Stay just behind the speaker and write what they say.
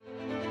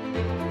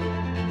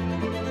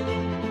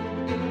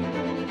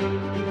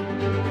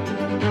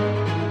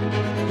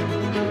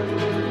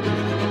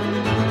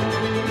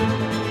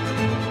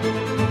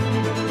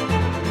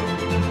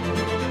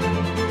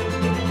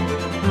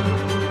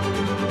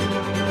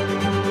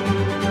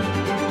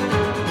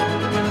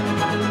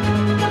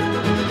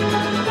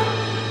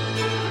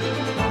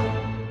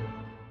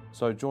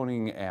So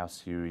joining our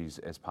series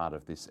as part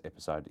of this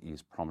episode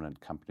is prominent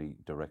company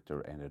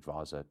director and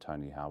advisor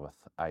Tony Howarth,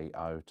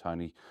 AO.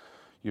 Tony,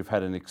 you've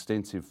had an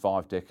extensive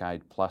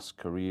 5-decade plus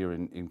career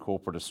in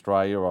corporate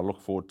Australia. I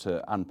look forward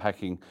to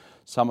unpacking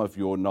some of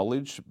your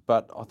knowledge,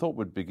 but I thought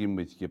we'd begin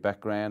with your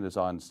background. As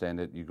I understand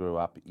it, you grew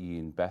up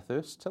in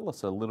Bathurst. Tell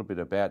us a little bit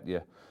about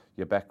your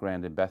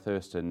background in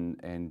Bathurst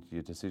and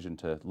your decision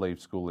to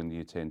leave school in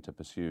Year 10 to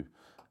pursue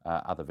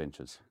other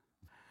ventures.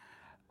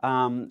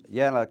 I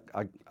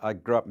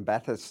grew up in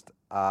Bathurst.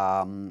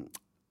 I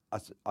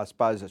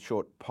suppose a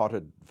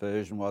short-potted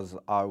version was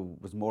I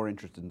was more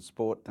interested in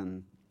sport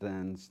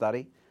than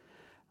study,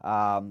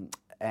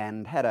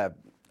 and had a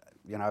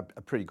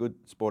pretty good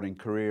sporting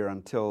career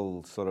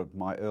until sort of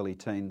my early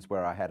teens,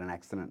 where I had an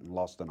accident and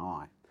lost an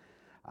eye.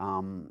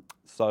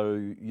 So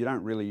you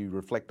don't really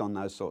reflect on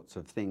those sorts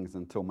of things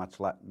until much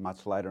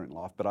later in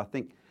life. But I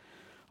think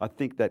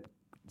that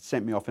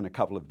sent me off in a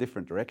couple of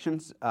different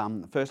directions.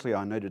 Firstly,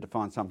 I needed to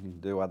find something to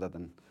do other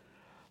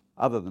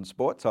than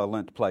sport, so I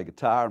learnt to play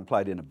guitar and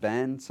played in a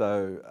band.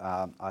 So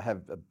I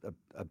have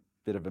a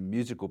bit of a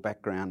musical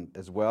background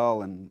as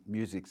well, and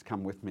music's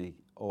come with me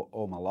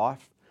all my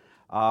life.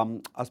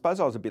 I suppose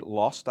I was a bit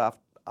lost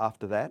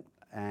after that,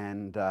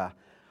 and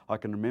I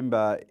can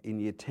remember in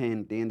Year 10,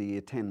 at the end of Year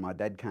 10, my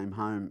dad came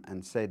home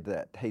and said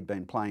that he'd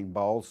been playing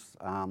bowls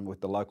with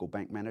the local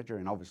bank manager,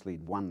 and obviously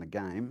he'd won the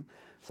game.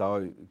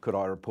 So could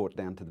I report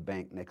down to the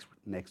bank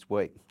next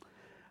week?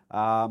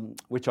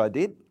 Which I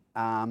did.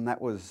 That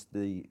was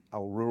the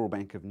old Rural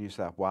Bank of New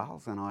South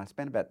Wales, and I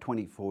spent about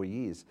 24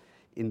 years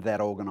in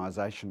that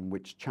organisation,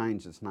 which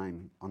changed its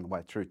name on the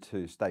way through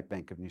to State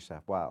Bank of New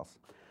South Wales.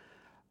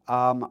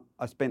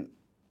 I spent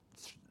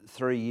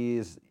 3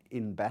 years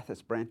in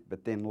Bathurst branch,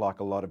 but then, like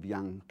a lot of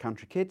young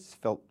country kids,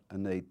 felt a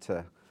need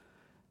to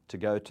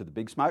go to the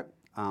big smoke.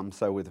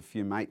 So with a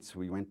few mates,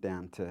 we went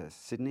down to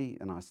Sydney,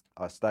 and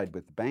I stayed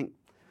with the bank.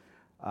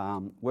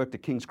 Worked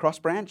at King's Cross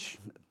branch,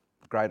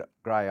 great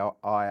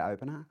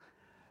eye-opener.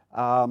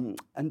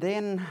 And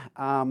then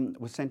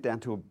was sent down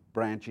to a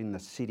branch in the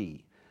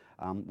city,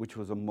 which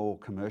was a more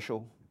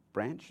commercial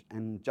branch,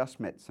 and just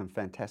met some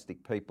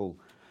fantastic people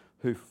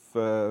who,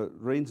 for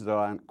reasons that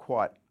I don't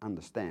quite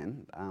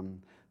understand,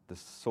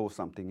 saw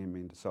something in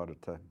me and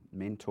decided to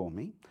mentor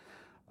me.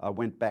 I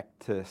went back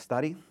to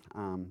study,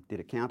 did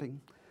accounting,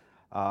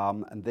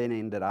 and then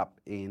ended up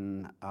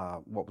in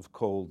what was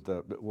called,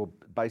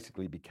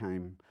 basically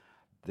became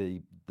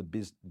the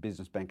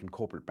business bank and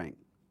corporate bank,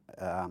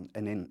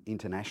 and then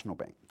international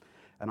bank.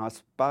 And I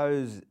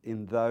suppose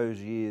in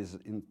those years,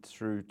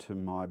 through to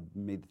my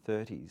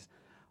mid-30s,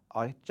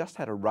 I just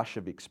had a rush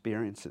of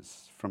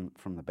experiences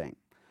from the bank.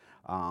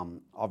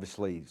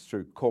 Obviously,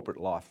 through corporate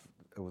life,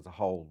 it was a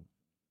whole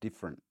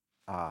different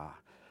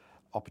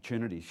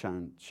opportunity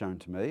shown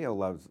to me,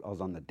 although I was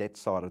on the debt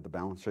side of the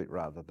balance sheet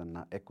rather than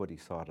the equity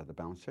side of the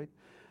balance sheet.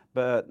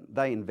 But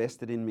they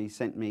invested in me,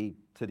 sent me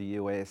to the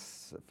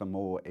US for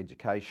more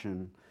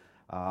education,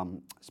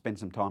 spent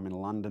some time in the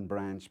London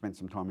branch, spent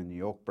some time in the New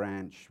York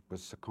branch,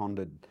 was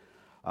seconded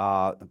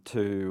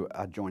to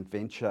a joint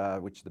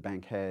venture which the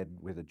bank had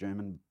with a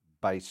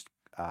German-based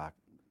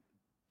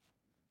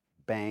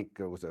bank.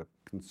 It was a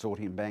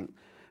consortium bank,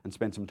 and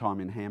spent some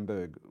time in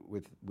Hamburg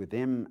with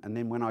them. And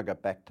then when I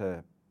got back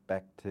to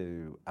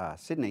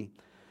Sydney,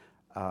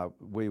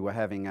 we were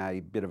having a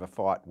bit of a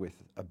fight with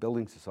a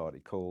building society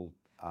called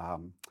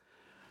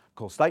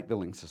State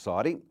Building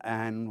Society,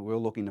 and we were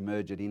looking to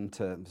merge it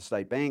into the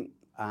State Bank.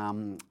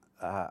 I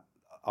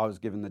was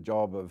given the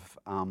job of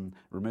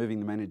removing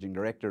the managing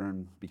director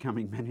and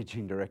becoming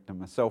managing director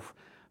myself.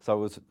 So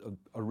it was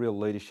a real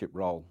leadership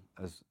role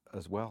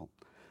as well,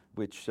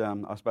 which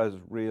I suppose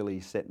really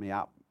set me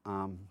up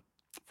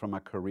from a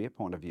career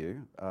point of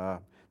view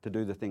to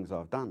do the things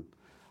I've done.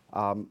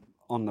 On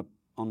the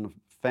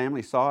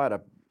family side, I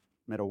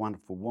met a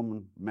wonderful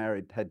woman,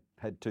 married,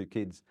 had 2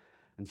 kids,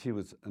 and she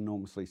was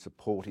enormously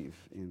supportive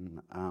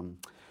in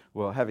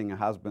having a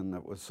husband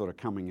that was sort of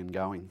coming and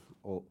going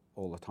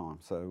all the time.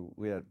 So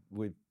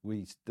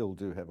we still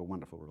do have a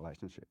wonderful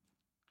relationship.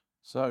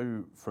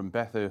 So from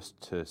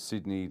Bathurst to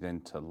Sydney, then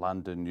to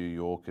London, New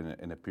York,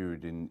 and a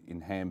period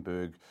in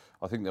Hamburg,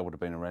 I think that would have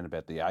been around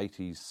about the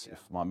 80s,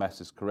 if my maths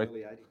is correct.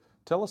 Early 80s.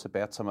 Tell us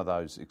about some of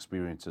those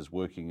experiences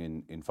working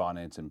in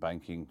finance and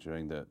banking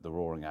during the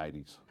roaring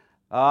 80s.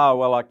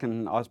 Well,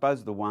 I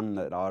suppose the one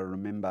that I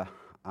remember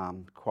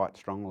quite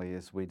strongly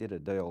is we did a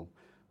deal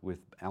with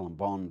Alan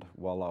Bond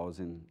while I was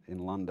in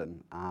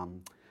London,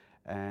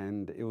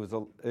 and it was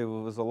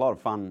a lot of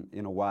fun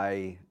in a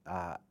way,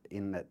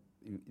 in that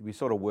we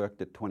sort of worked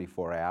at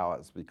 24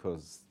 hours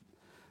because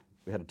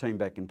we had a team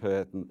back in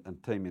Perth and a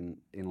team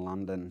in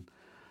London.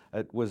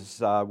 It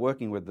was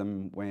working with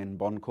them when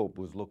Bond Corp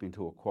was looking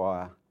to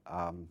acquire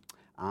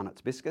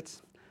Arnott's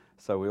Biscuits.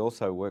 So we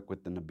also worked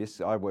with the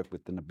Nabisco. I worked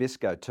with the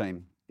Nabisco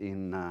team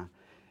in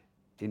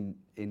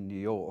New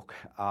York,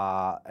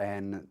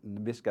 and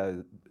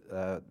Nabisco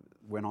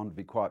went on to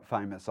be quite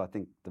famous. I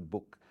think the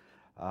book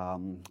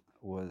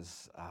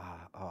was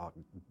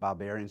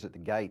Barbarians at the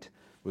Gate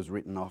was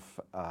written off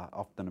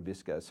the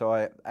Nabisco. So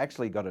I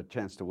actually got a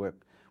chance to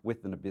work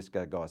with the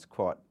Nabisco guys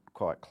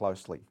quite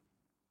closely.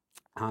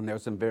 There were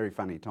some very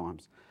funny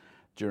times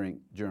during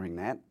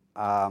that.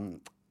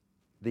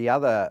 The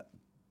other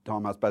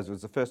time, I suppose,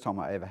 was the first time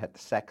I ever had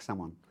to sack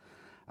someone.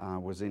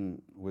 Was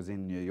in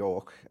New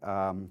York,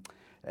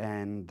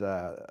 and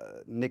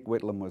Nick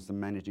Whitlam was the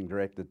managing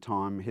director at the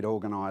time. He'd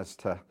organised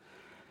to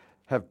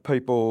have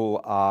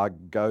people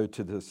go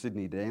to the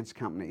Sydney Dance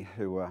Company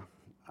who were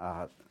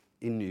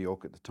in New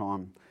York at the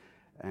time,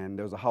 and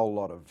there was a whole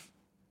lot of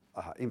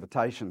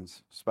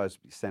invitations supposed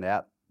to be sent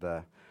out.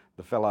 The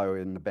fellow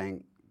in the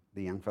bank,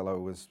 the young fellow,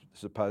 was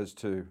supposed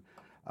to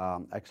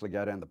actually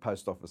go down to the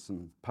post office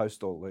and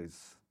post all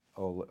these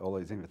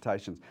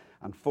invitations.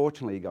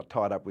 Unfortunately, he got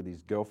tied up with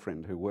his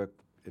girlfriend who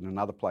worked in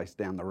another place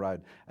down the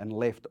road and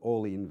left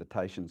all the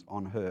invitations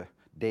on her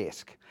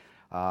desk.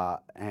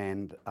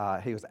 And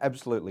he was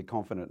absolutely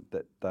confident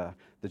that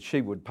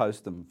she would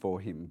post them for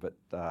him, but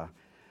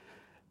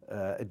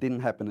it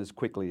didn't happen as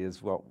quickly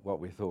as what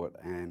we thought,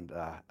 and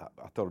I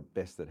thought it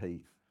best that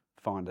he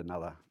find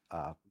another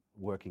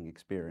working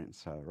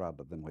experience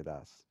rather than with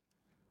us.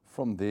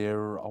 From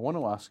there, I want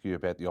to ask you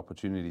about the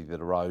opportunity that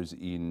arose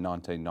in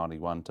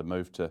 1991 to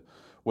move to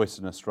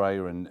Western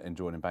Australia and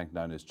join a bank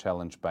known as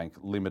Challenge Bank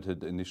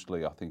Limited,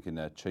 initially I think in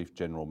a Chief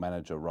General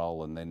Manager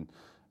role, and then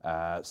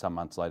some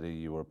months later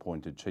you were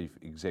appointed Chief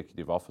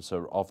Executive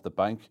Officer of the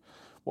bank.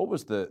 What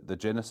was the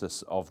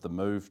genesis of the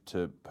move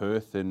to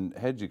Perth, and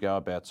how did you go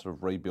about sort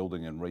of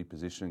rebuilding and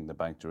repositioning the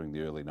bank during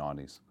the early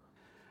 90s?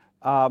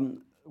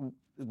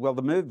 Well,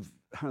 the move,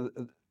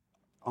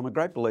 I'm a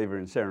great believer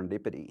in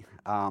serendipity,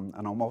 and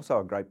I'm also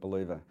a great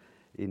believer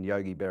in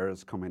Yogi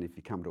Berra's comment, if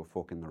you come to a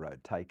fork in the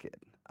road, take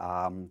it.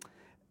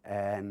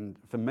 And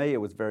for me,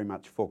 it was very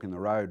much fork in the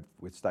road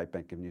with State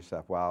Bank of New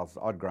South Wales.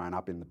 I'd grown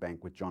up in the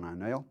bank with John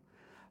O'Neill.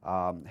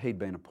 He'd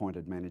been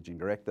appointed managing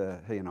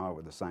director. He and I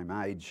were the same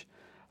age.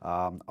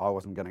 I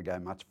wasn't going to go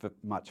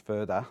much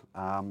further.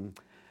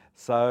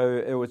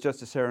 So it was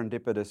just a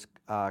serendipitous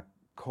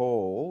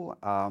call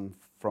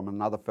from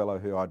another fellow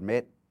who I'd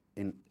met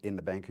in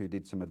the bank who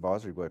did some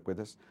advisory work with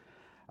us.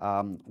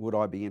 Would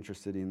I be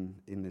interested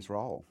in this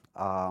role?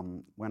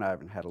 Went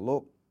over and had a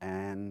look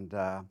and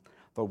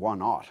thought, why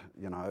not?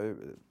 You know,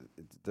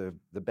 the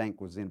bank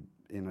was in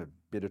a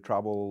bit of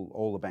trouble.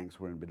 All the banks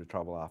were in a bit of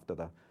trouble after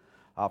the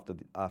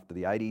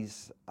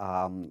 80s.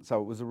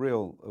 So it was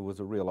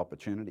a real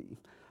opportunity.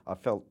 I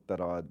felt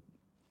that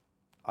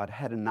I'd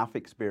had enough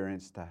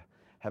experience to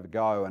have a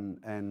go,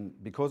 and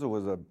because it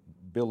was a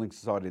building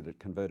society that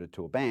converted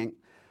to a bank,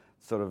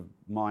 sort of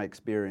my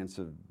experience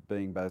of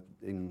being both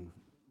in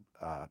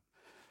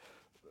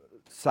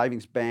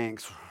savings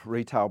banks,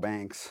 retail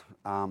banks,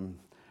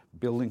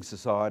 building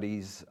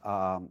societies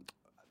on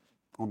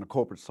the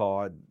corporate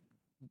side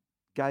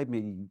gave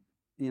me,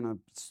 you know,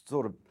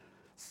 sort of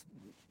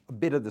a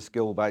bit of the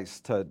skill base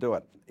to do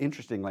it.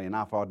 Interestingly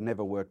enough, I'd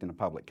never worked in a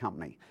public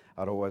company.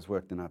 I'd always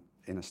worked in a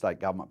state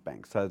government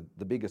bank. So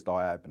the biggest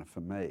eye-opener for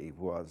me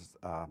was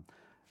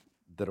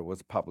that it was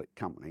a public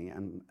company.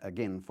 And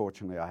again,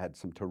 fortunately, I had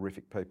some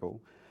terrific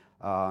people,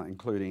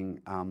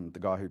 including the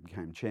guy who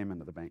became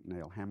chairman of the bank,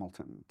 Neil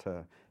Hamilton,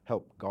 to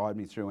help guide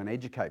me through and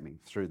educate me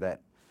through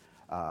that.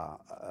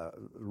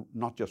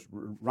 Not just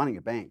running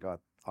a bank, I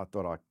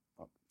thought I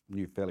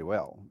knew fairly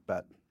well,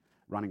 but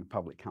running a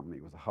public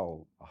company was a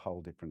whole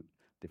different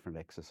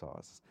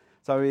exercise.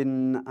 So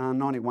in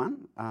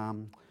 '91,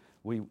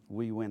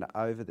 we went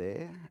over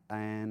there,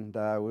 and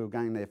we were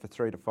going there for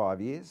 3 to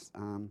 5 years.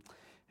 And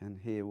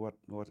here, what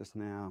is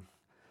now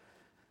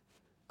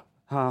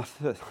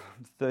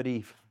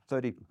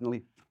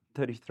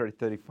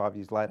 35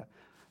 years later,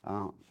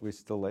 we're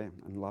still there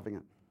and loving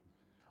it.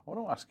 I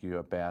want to ask you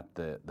about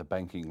the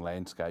banking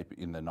landscape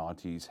in the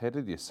 90s. How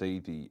did you see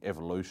the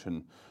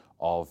evolution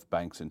of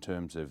banks in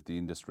terms of the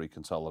industry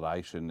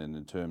consolidation and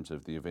in terms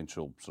of the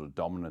eventual sort of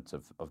dominance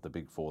of the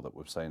big four that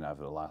we've seen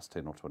over the last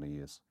 10 or 20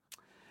 years?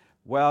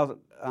 Well,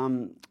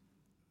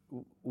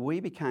 we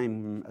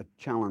became a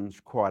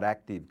challenge quite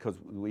active because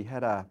we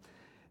had a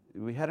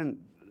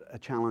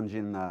challenge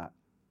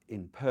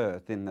in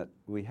Perth in that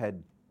we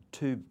had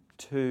two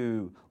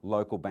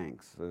local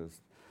banks.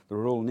 There's the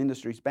Rural and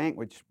Industries Bank,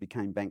 which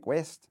became Bank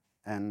West,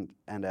 and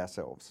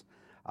ourselves.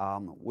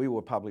 We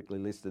were publicly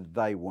listed.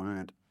 They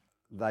weren't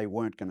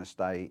going to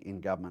stay in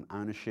government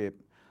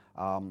ownership.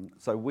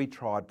 So we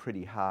tried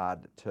pretty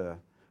hard to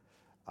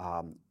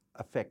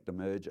affect the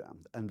merger,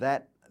 and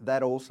that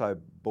also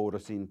brought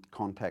us in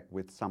contact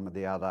with some of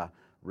the other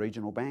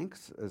regional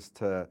banks as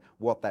to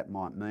what that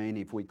might mean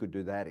if we could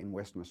do that in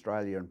Western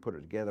Australia and put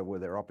it together. Were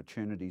there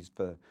opportunities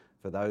for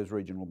those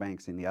regional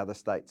banks in the other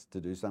states to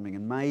do something?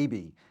 And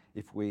maybe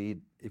if we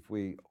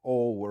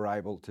all were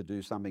able to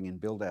do something and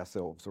build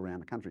ourselves around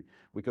the country,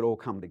 we could all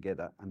come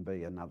together and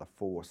be another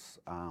force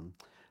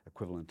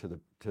equivalent to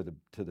the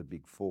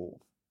big four.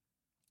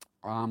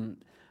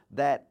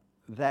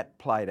 That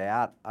played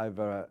out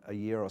over a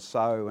year or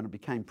so, and it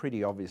became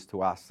pretty obvious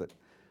to us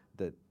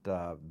that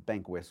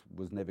Bankwest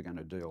was never going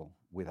to deal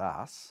with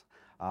us.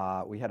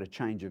 We had a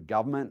change of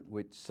government,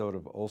 which sort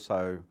of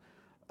also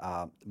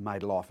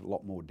made life a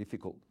lot more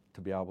difficult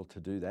to be able to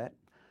do that.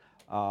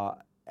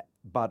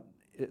 But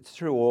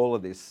through all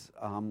of this,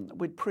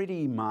 we'd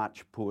pretty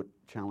much put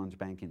Challenge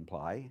Bank in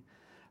play.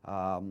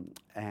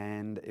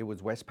 And it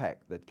was Westpac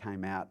that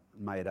came out,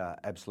 made an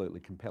absolutely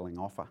compelling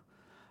offer,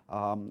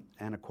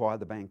 and acquired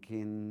the bank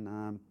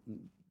in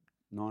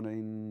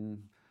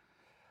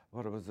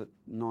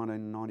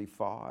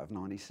 1995,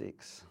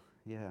 96.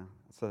 Yeah.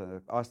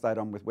 So I stayed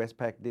on with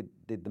Westpac,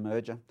 did the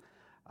merger.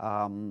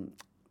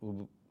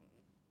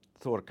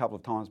 Thought a couple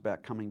of times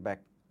about coming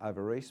back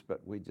over east, but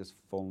we just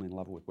fallen in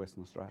love with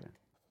Western Australia.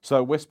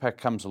 So Westpac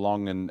comes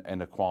along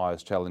and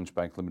acquires Challenge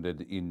Bank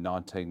Limited in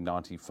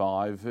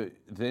 1995.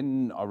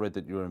 Then I read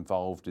that you were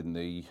involved in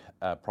the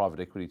private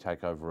equity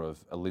takeover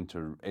of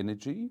Alinta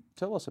Energy.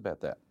 Tell us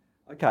about that.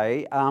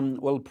 Okay,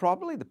 well,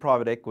 probably the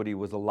private equity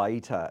was a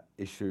later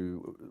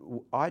issue.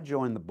 I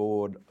joined the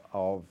board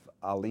of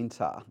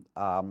Alinta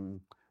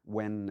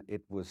when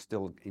it was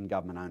still in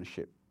government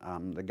ownership.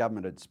 The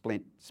government had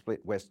split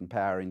Western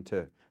Power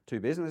into two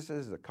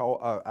businesses: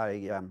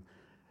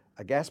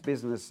 a gas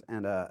business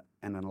and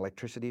an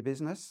electricity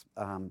business.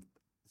 And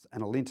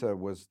Alinta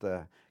was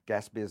the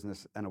gas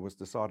business, and it was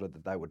decided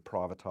that they would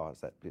privatise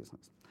that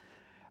business.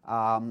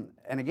 And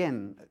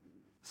again,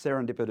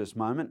 serendipitous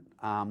moment.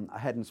 I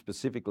hadn't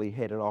specifically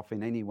headed off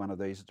in any one of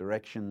these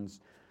directions.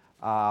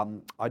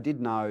 I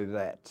did know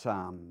that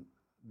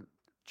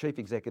chief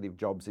executive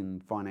jobs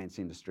in finance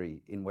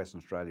industry in Western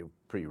Australia were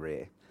pretty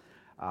rare.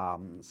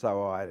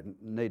 So I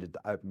needed to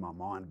open my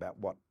mind about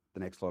what the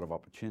next lot of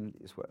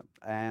opportunities were.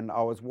 And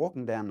I was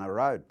walking down the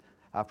road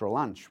after a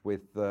lunch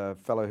with the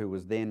fellow who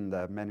was then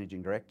the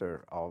managing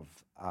director of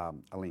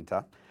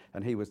Alinta,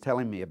 and he was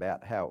telling me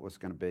about how it was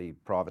going to be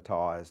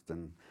privatised,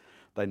 and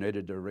they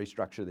needed to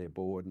restructure their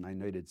board, and they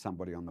needed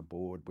somebody on the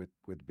board with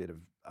a bit of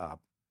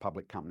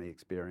public company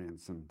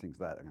experience and things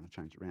like that. They're going to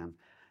change it around.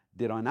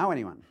 Did I know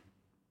anyone?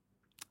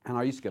 And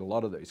I used to get a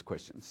lot of these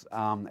questions.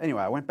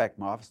 Anyway, I went back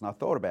to my office and I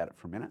thought about it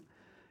for a minute,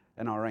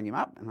 and I rang him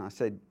up and I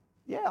said,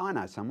 "Yeah, I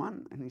know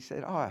someone." And he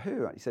said, "Oh,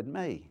 who?" He said,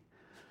 "Me."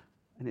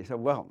 And he said,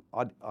 "Well,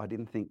 I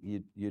didn't think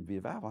you'd be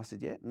available." I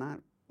said, "Yeah, no,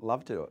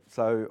 love to do it."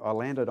 So I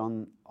landed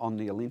on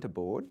the Alinta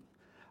board.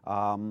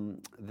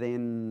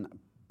 Then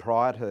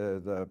prior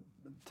to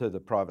the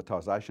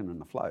privatisation and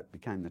the float,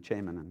 became the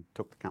chairman and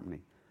took the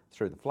company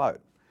through the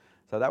float.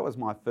 So that was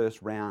my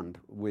first round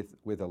with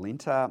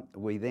Alinta.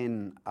 We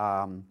then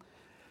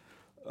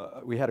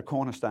we had a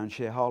cornerstone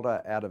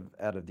shareholder out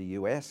of the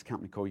US, a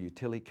company called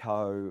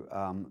Utilico.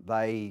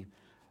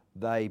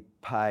 They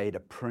paid a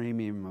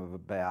premium of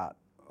about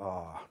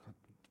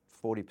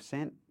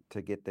 40%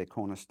 to get their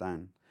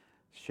cornerstone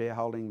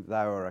shareholding.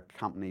 They were a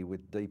company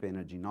with deep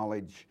energy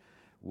knowledge.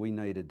 We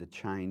needed to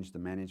change the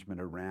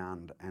management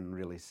around and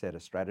really set a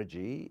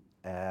strategy.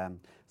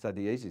 So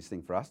the easiest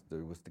thing for us to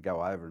do was to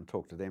go over and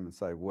talk to them and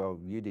say, "Well,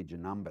 you did your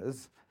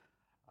numbers.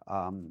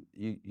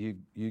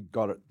 You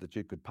got it that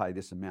you could pay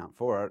this amount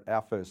for it.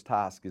 Our first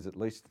task is at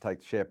least to take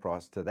the share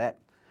price to that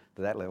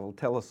level.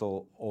 Tell us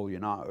all you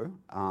know,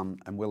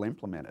 and we'll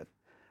implement it."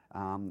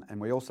 And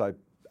we also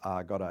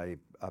got a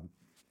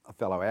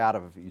fellow out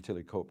of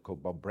Utility Corp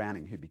called Bob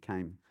Browning, who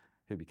became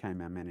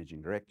our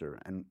managing director.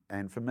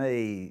 And for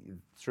me,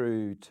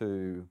 through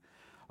to,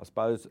 I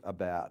suppose,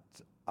 about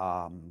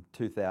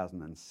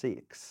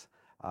 2006,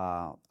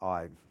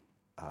 I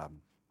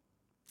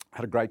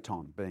had a great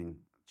time being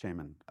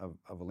chairman of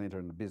Alinta,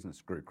 and the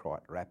business grew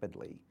quite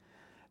rapidly.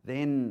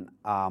 Then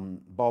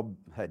Bob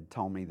had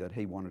told me that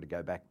he wanted to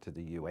go back to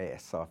the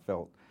US. So I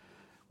felt,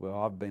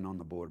 well, I've been on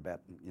the board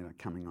about,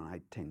 coming on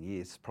 8-10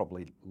 years,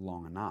 probably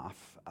long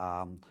enough.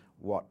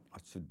 What I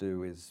should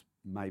do is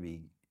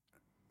maybe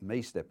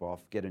me step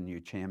off, get a new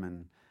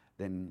chairman,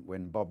 then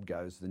when Bob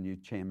goes, the new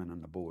chairman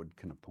and the board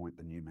can appoint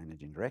the new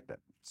managing director.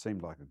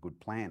 Seemed like a good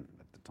plan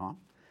at the time.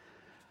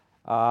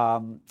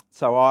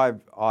 So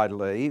I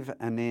leave,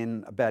 and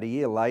then about a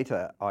year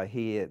later, I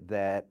hear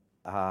that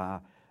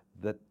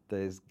that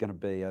there's going to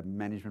be a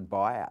management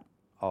buyout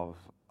of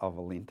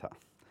Alinta.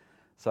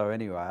 So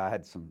anyway, I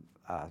had some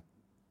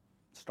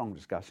strong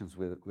discussions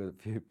with a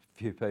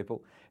few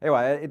people.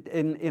 Anyway,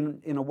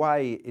 in a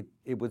way,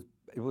 it was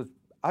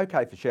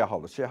okay for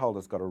shareholders.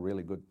 Shareholders got a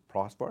really good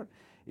price for it.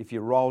 If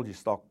you rolled your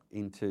stock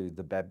into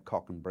the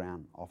Babcock and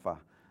Brown offer,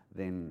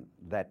 then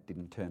that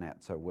didn't turn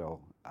out so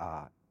well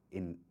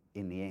in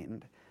the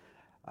end.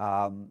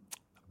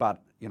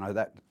 But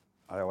that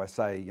I always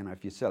say,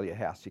 if you sell your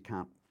house, you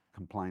can't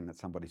complain that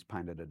somebody's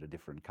painted it a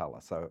different colour.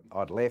 So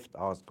I'd left.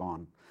 I was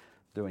gone,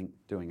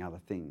 doing other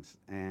things,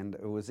 and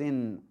it was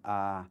in.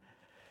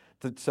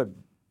 So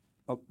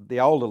the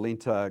old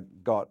Alinta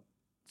got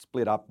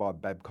split up by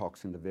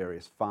Babcock's into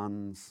various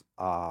funds,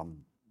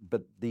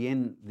 but the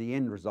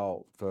end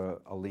result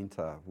for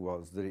Alinta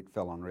was that it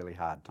fell on really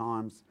hard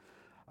times,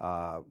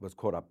 was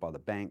caught up by the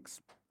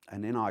banks,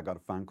 and then I got a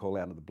phone call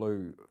out of the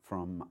blue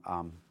from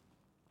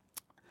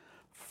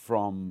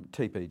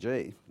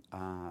TPG,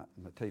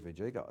 the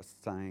TPG guys,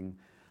 saying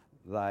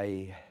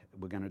They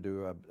were going to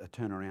do a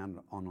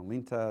turnaround on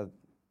Alinta,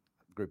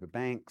 group of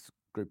banks,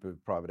 group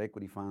of private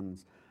equity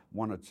funds,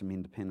 wanted some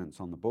independence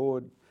on the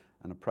board,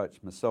 and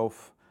approached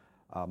myself,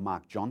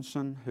 Mark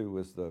Johnson, who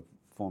was the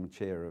former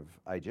chair of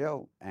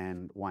AGL,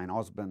 and Wayne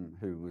Osborne,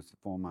 who was the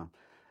former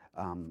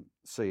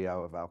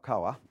CEO of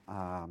Alcoa,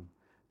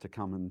 to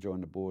come and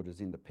join the board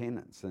as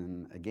independents.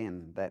 And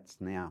again, that's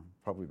now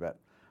probably about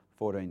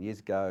 14 years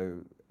ago.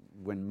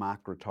 When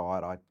Mark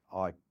retired,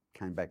 I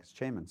came back as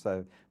chairman.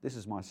 So this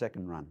is my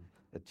second run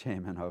as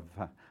chairman of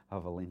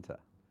Alinta.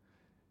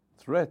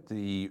 Throughout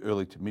the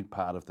early to mid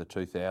part of the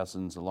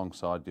 2000s,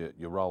 alongside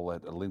your role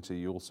at Alinta,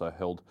 you also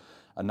held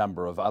a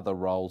number of other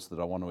roles that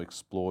I want to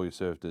explore. You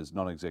served as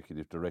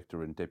non-executive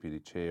director and deputy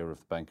chair of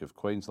the Bank of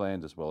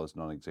Queensland, as well as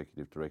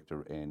non-executive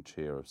director and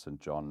chair of St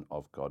John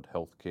of God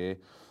Healthcare.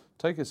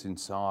 Take us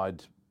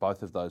inside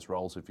both of those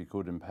roles, if you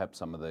could, and perhaps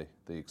some of the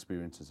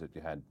experiences that you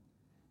had.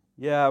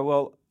 Yeah,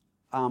 well,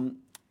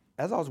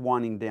 as I was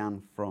winding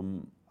down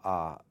from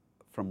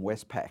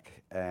Westpac,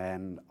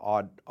 and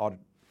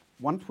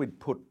once we'd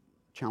put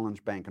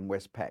Challenge Bank and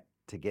Westpac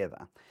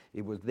together,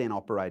 it was then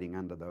operating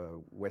under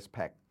the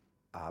Westpac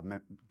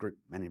group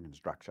management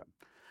structure.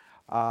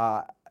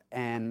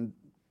 And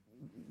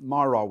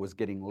my role was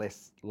getting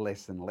less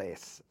and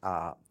less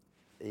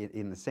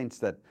in the sense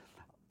that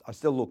I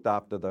still looked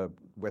after the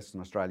Western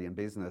Australian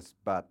business,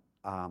 but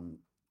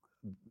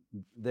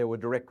there were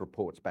direct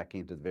reports back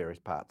into the various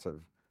parts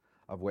of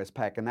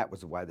Westpac, and that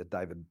was the way that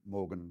David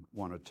Morgan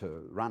wanted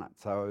to run it.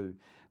 So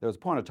there was a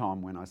point of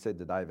time when I said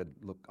to David,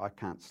 look, I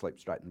can't sleep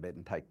straight in bed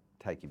and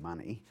take your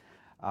money.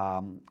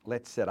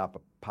 Let's set up a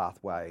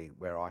pathway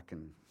where I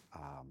can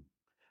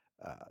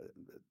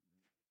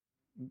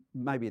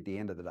maybe at the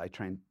end of the day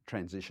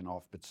transition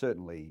off, but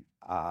certainly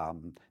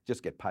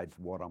just get paid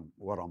for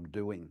what I'm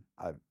doing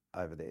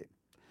over there.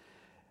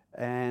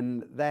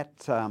 And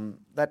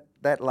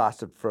that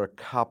lasted for a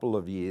couple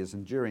of years,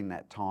 and during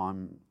that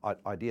time, I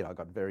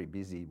got very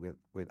busy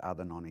with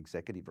other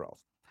non-executive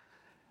roles.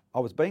 I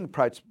was being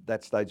approached at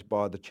that stage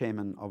by the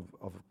chairman of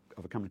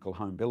a company called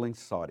Home Building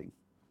Society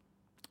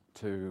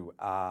to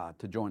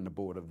join the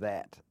board of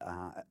that,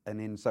 and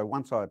then so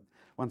once I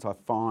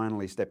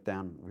finally stepped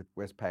down with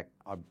Westpac,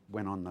 I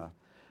went on the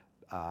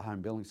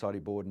Home Building Society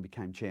board and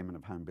became chairman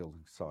of Home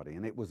Building Society,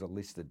 and it was a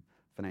listed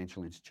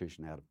financial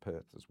institution out of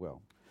Perth as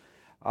well.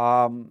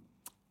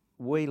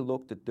 We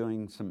looked at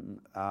doing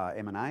some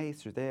M&A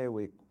through there.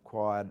 We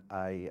acquired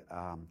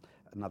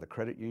another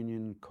credit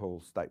union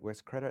called State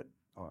West Credit,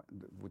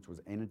 which was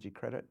Energy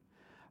Credit,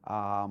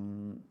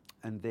 and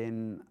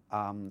then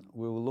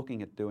we were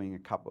looking at doing a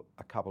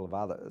couple of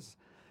others,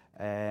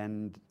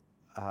 and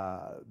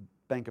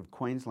Bank of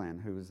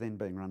Queensland, who was then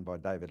being run by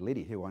David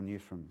Liddy, who I knew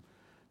from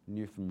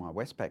my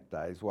Westpac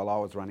days. While I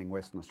was running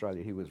Western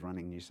Australia, he was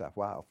running New South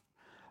Wales.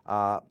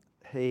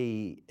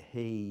 He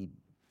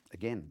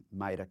again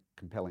made a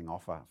compelling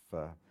offer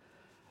for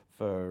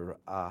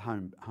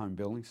Home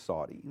Building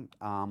Society,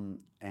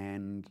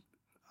 and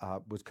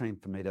was keen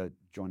for me to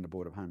join the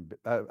board of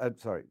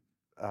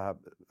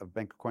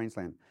Bank of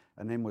Queensland,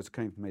 and then was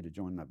keen for me to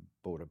join the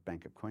board of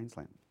Bank of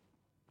Queensland.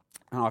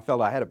 And I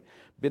felt I had a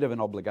bit of an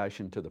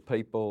obligation to the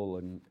people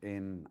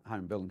in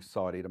Home Building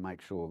Society to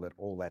make sure that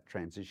all that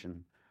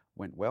transition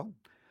went well.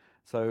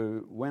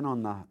 So went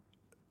on the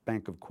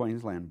Bank of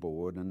Queensland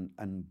board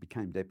and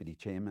became deputy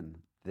chairman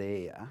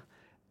there,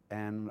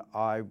 and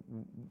I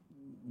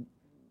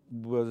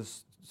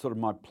was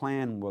my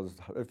plan was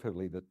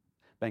hopefully that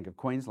Bank of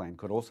Queensland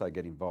could also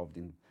get involved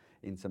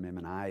in some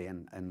M&A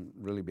and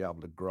really be able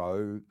to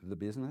grow the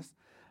business.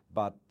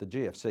 But the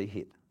GFC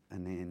hit,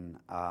 and then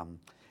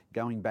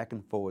going back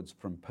and forwards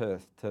from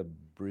Perth to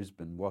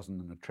Brisbane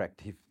wasn't an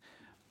attractive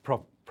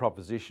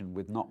proposition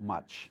with not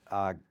much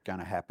going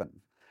to happen.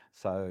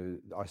 So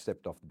I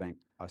stepped off the Bank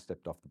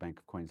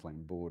of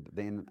Queensland board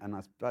then, and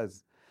I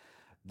suppose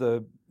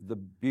the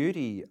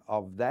beauty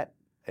of that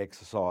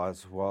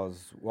exercise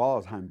was while I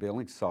was Home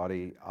Building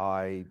Society,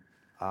 I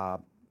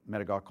met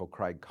a guy called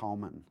Craig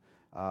Coleman,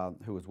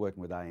 who was working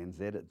with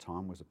ANZ at the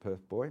time, was a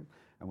Perth boy,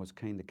 and was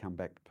keen to come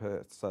back to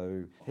Perth.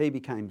 So he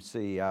became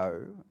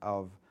CEO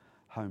of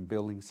Home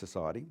Building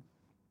Society,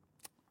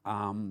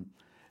 and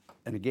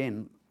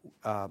again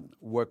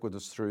worked with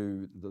us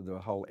through the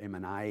whole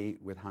M&A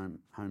with Home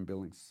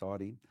Building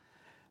Society.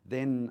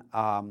 Then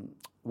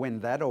when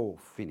that all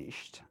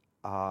finished,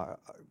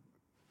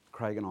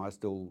 Craig and I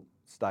still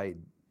stayed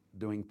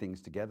doing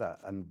things together,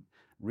 and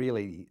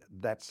really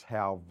that's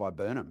how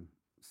Viburnum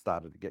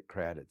started to get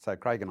created. So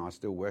Craig and I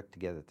still work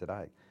together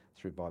today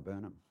through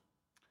Viburnum.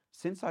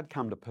 Since I'd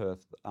come to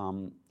Perth,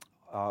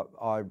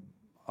 I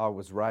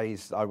was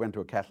raised, I went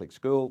to a Catholic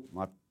school.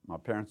 My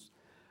parents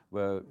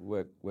were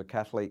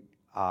Catholic.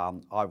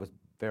 I was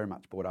very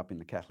much brought up in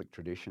the Catholic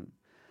tradition.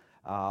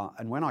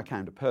 And when I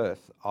came to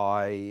Perth,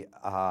 I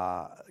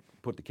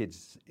put our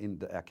kids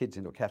into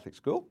a Catholic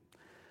school,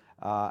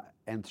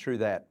 and through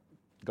that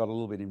got a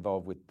little bit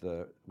involved with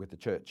the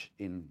church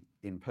in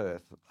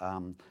Perth. I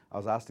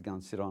was asked to go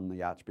and sit on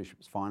the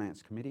Archbishop's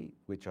Finance Committee,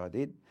 which I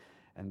did,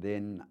 and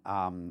then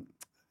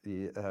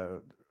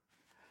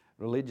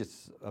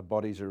religious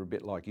bodies are a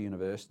bit like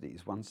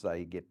universities. Once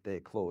they get their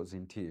claws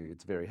into you,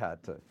 it's very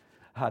hard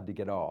to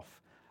get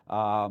off.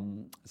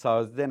 So I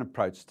was then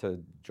approached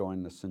to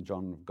join the St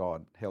John of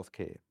God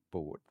Healthcare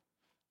Board,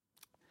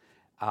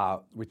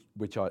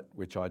 which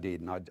I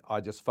did, and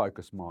I just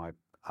focused my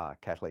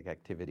Catholic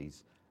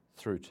activities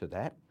through to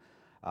that,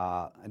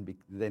 and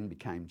then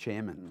became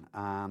chairman,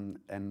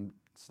 and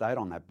stayed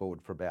on that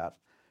board for about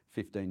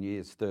 15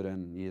 years.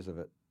 13 years of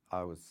it,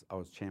 I was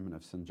chairman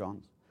of St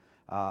John's,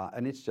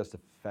 and it's just a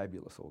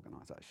fabulous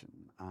organisation.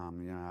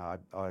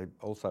 I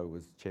also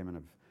was chairman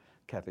of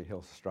Catholic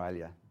Health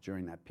Australia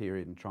during that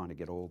period, and trying to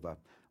get all the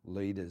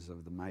leaders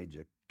of the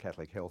major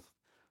Catholic health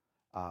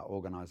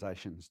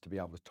organisations to be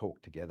able to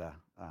talk together,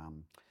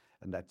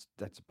 and that's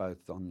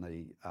both on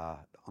the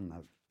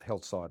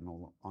health side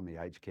and on the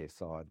aged care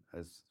side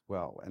as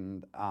well.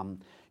 And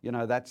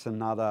that's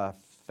another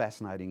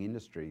fascinating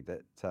industry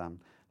that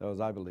I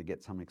was able to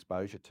get some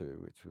exposure to,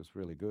 which was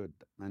really good.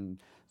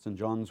 And St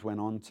John's went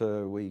on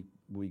to we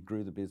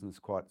grew the business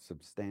quite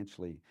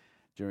substantially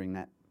during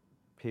that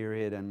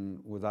period, and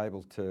was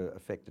able to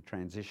effect a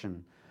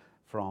transition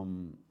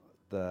from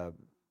the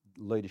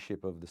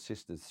leadership of the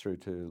sisters through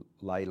to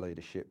lay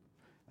leadership,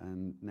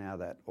 and now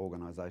that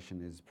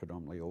organisation is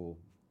predominantly all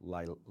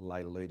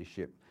lay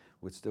leadership,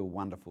 with still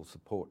wonderful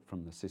support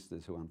from the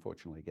sisters, who are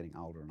unfortunately getting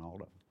older and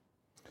older.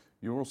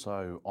 You were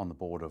also on the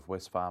board of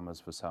Wesfarmers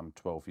for some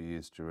 12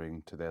 years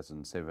during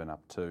 2007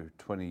 up to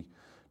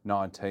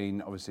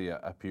 2019, obviously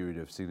a period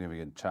of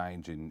significant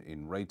change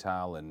in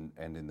retail and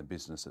in the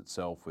business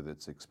itself with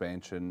its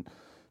expansion.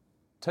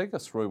 Take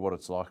us through what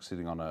it's like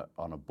sitting on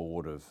a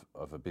board of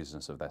a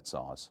business of that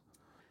size.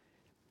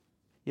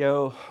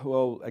 Yeah,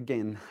 well,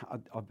 again,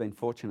 I've been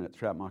fortunate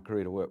throughout my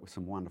career to work with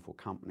some wonderful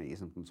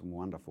companies and some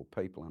wonderful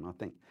people, and I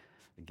think,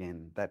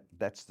 again,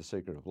 that's the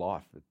secret of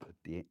life.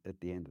 At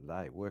the end of the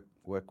day,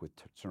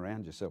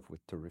 surround yourself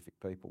with terrific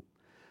people.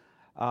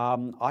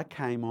 I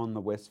came on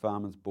the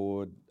Wesfarmers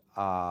board.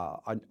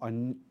 I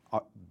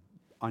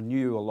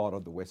knew a lot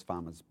of the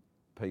Wesfarmers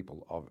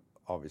people,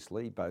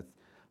 obviously, both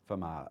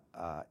from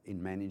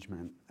in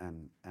management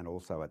and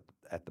also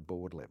at the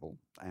board level,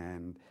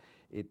 and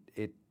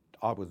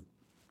I was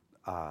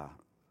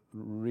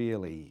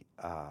really,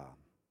 I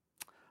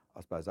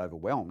suppose,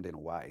 overwhelmed in a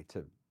way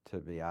to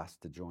be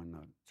asked to join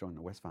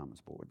the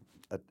Wesfarmers board.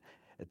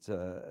 It's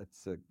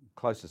the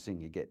closest thing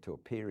you get to a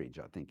peerage,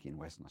 I think, in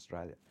Western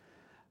Australia.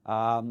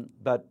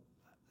 But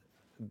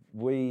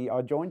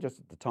I joined just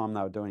at the time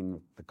they were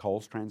doing the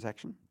Coles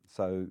transaction,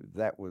 so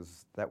that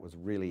was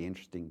really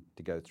interesting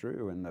to go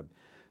through. And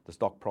the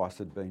stock price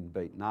had been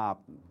beaten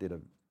up. Did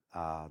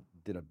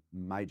a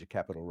major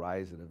capital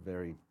raise at a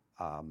very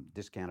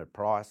discounted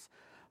price,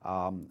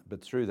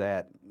 but through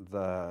that,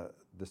 the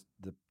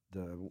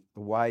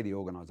way the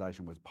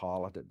organisation was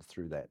piloted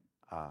through that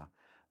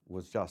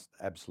was just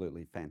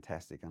absolutely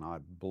fantastic, and I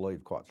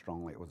believe quite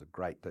strongly it was a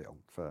great deal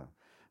for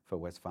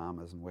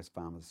Wesfarmers and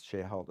Wesfarmers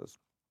shareholders.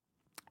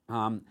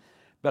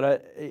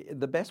 But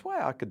the best way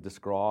I could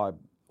describe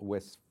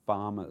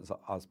Wesfarmers,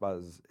 I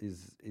suppose,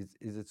 is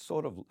it's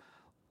sort of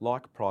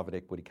like a private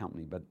equity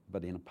company,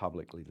 but in a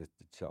publicly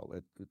listed shell.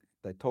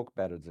 They talk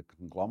about it as a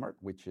conglomerate,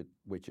 which it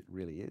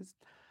really is.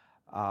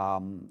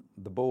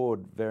 The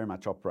board very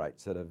much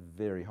operates at a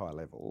very high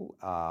level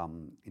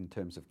in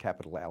terms of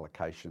capital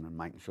allocation and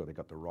making sure they've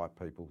got the right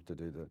people to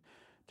do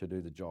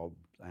the job,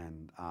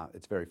 and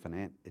it's very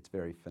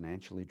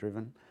financially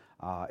driven.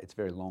 It's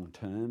very long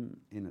term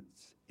in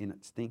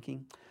its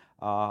thinking,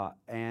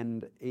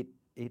 and it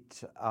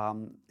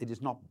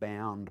is not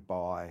bound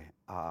by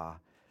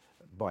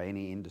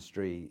any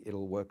industry.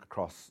 It'll work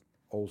across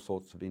all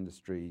sorts of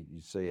industry.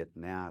 You see it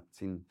now.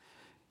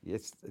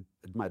 It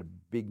made a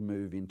big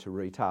move into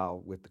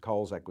retail with the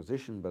Coles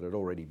acquisition, but it had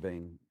already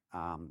been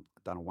done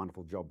a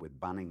wonderful job with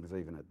Bunnings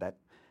even at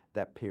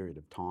that period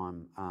of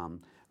time.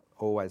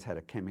 Always had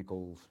a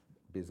chemicals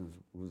business,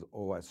 was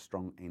always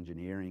strong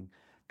engineering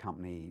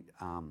company,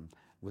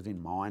 was in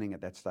mining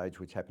at that stage,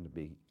 which happened to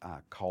be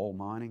coal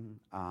mining,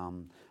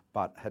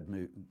 but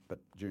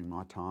during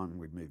my time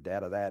we've moved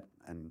out of that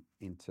and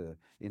into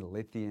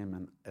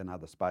lithium and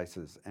other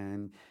spaces.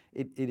 And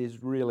it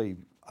is really,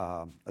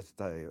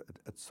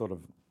 it sort of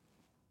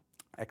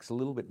acts a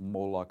little bit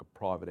more like a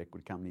private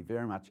equity company.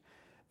 Very much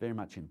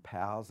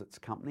empowers its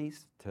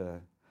companies to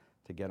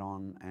get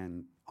on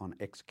and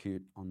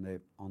execute on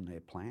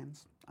their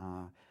plans.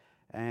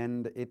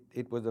 And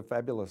it was a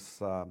fabulous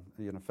time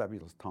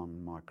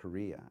in my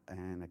career.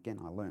 And again,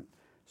 I learnt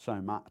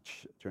so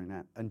much during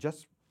that, and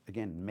just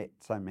again met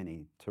so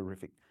many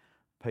terrific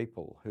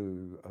people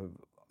who have,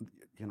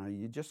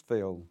 you just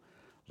feel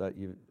that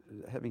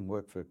having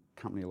worked for a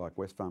company like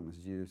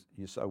Wesfarmers,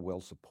 you're so well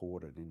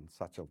supported in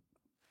such a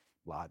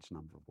large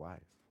number of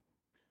ways.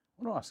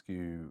 I want to ask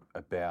you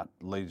about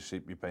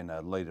leadership. You've been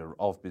a leader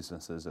of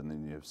businesses, and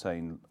then you've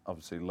seen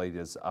obviously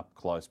leaders up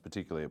close,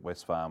 particularly at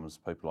Wesfarmers,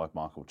 people like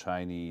Michael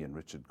Chaney and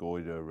Richard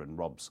Goyder and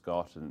Rob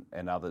Scott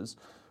and others.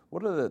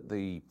 What are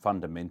the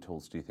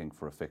fundamentals, do you think,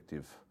 for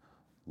effective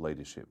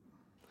leadership?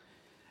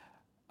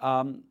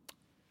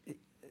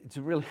 It's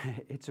a really,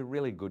 it's a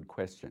really good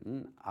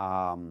question.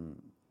 I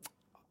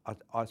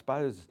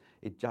suppose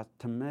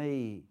to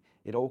me,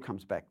 it all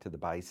comes back to the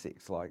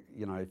basics. Like,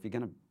 you know, if you're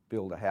going to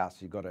build a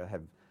house, you've got to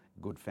have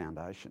good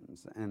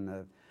foundations, and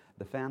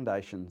the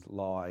foundations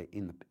lie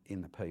in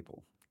the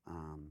people.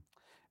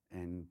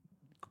 And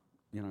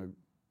you know,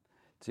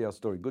 it's the old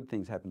story. Good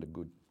things happen to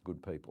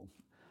good people,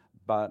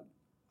 but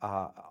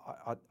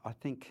I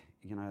think,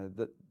 you know,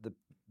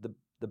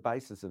 the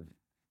basis of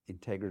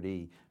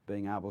integrity,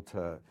 being able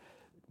to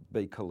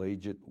be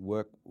collegiate,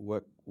 work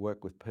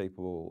with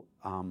people.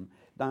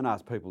 Don't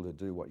ask people to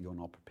do what you're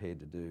not prepared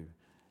to do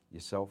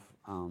yourself.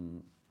 I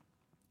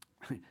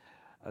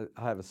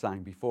have a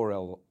saying: before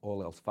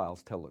all else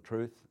fails, tell the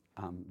truth,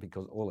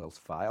 because all else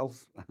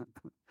fails.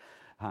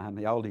 And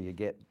the older you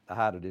get, the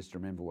harder it is to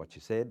remember what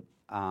you said.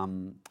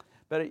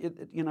 But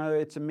you know,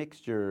 it's a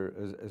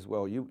mixture as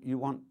well. You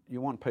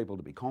want people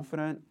to be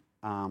confident.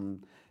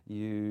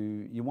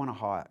 You want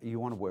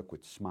to work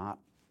with smart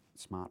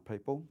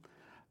people.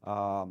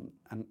 And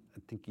I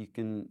think you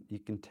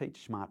can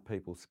teach smart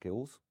people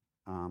skills.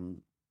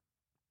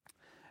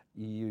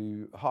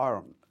 You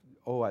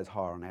always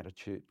hire on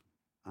attitude.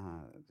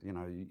 You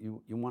know,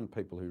 you want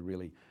people who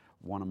really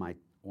want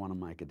to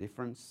make a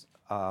difference.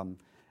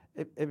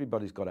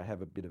 Everybody's got to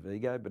have a bit of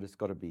ego, but it's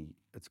got to be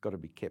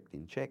kept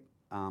in check.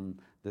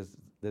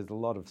 There's a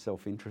lot of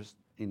self-interest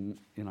in,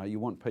 you know, you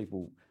want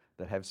people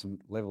that have some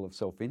level of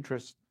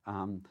self-interest.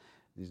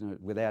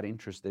 Without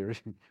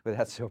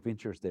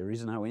self-interest, there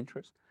is no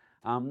interest.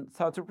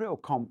 So it's a real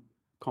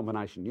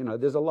combination. You know,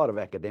 there's a lot of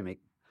academic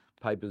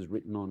papers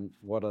written on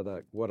what are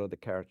the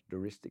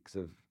characteristics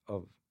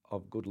of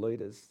good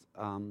leaders.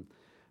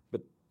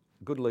 But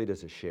good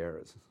leaders are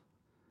sharers.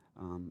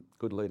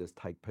 Good leaders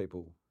take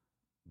people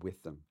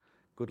with them.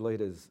 Good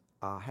leaders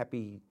are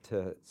happy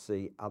to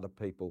see other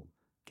people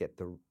get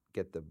the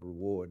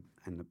reward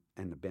and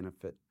the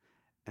benefit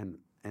and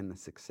the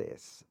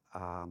success.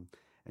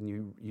 And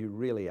you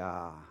really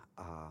are.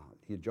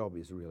 Your job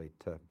is really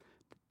to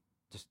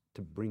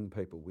bring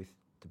people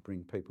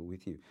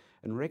with you,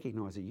 and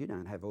recognise that you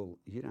don't have all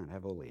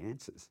the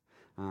answers.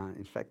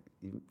 In fact,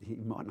 you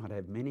might not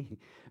have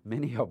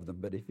many of them,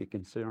 but if you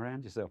can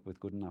surround yourself with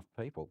good enough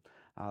people,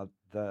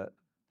 the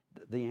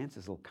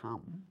answers will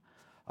come.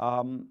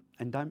 And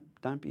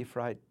don't be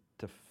afraid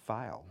to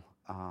fail.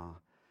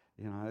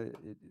 You know,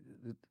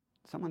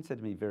 someone said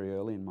to me very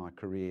early in my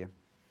career,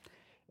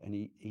 and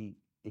he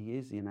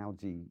used the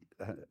analogy,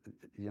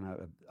 you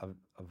know, of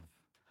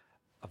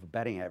a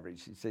batting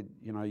average. He said,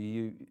 you know,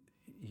 you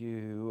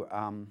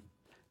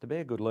to be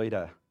a good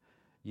leader,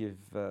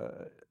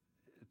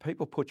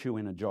 people put you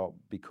in a job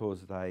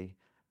because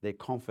they're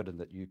confident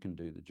that you can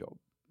do the job.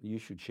 You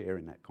should share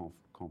in that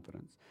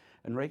confidence,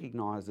 and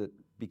recognise that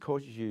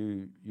because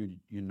you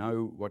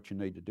know what you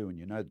need to do and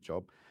you know the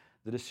job,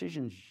 the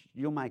decisions,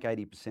 you'll make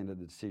 80% of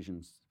the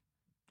decisions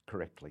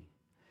correctly.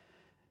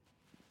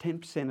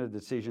 10% of the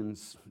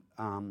decisions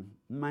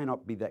may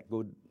not be that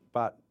good,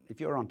 but if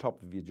you're on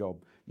top of your job,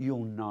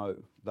 you'll know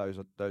those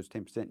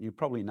 10%. You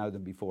probably know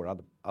them before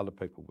other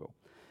people will.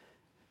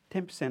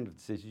 10% of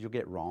decisions you'll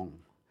get wrong,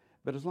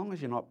 but as long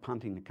as you're not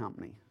punting the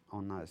company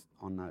on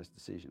those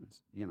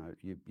decisions, you know,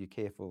 you're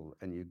careful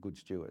and you're a good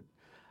steward.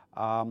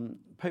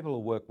 People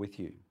will work with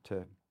you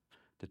to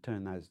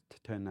turn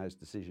those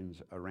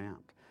decisions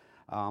around.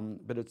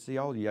 But it's the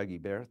old Yogi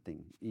Berra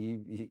thing.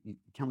 You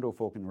come to a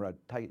fork in the road,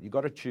 take it. You've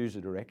got to choose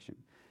a direction.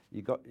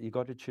 You've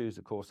got to choose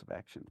a course of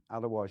action.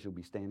 Otherwise, you'll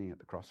be standing at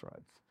the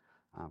crossroads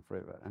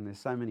forever. And there's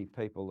so many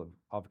people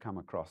I've come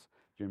across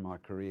during my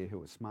career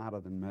who are smarter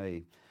than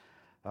me,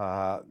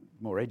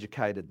 more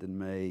educated than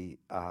me,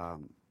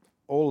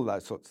 all of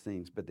those sorts of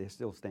things, but they're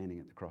still standing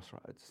at the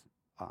crossroads,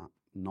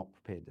 not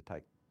prepared to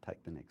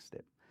take the next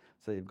step.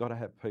 So you've got to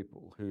have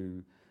people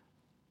who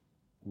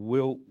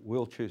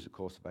will choose a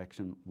course of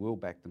action, will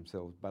back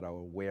themselves, but are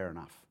aware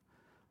enough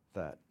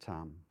that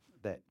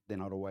that they're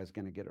not always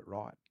going to get it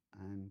right,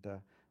 and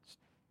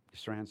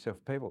surround yourself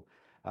with people.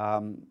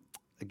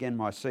 Again,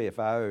 my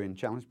CFO in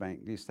Challenge Bank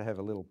used to have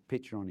a little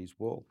picture on his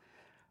wall,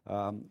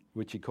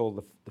 which he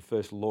called the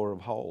first law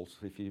of holes.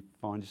 If you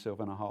find yourself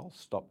in a hole,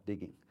 stop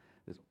digging.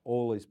 There's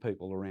all these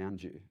people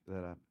around you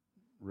that are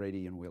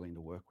ready and willing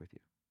to work with you.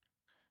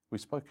 We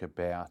spoke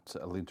about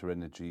Alinta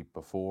Energy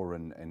before,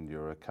 and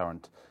you're a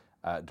current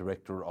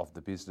director of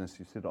the business.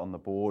 You sit on the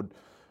board.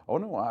 I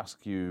want to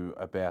ask you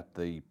about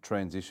the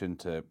transition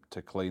to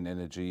clean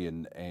energy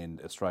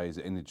and Australia's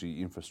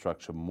energy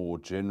infrastructure more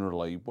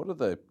generally. What are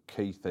the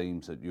key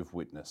themes that you've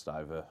witnessed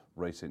over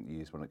recent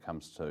years when it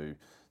comes to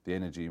the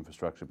energy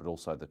infrastructure, but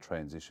also the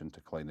transition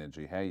to clean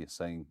energy? How are you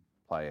seeing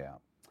play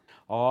out?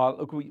 Oh,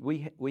 look,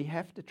 we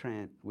have to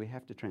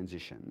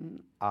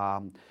transition,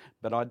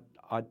 but I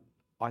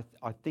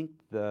think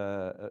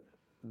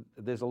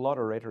there's a lot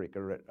of rhetoric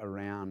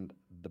around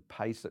the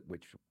pace at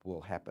which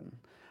will happen,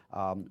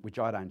 which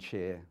I don't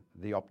share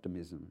the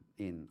optimism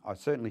in. I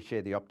certainly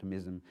share the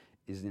optimism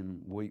is in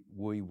we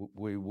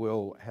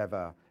will have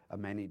a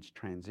managed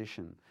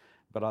transition,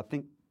 but I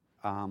think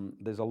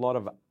there's a lot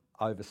of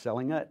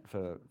overselling it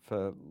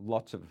for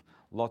lots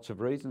of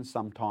reasons.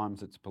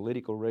 Sometimes it's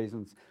political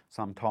reasons.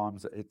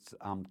 Sometimes it's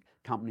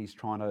companies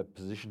trying to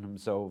position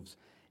themselves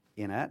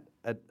in it.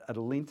 At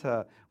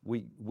Alinta,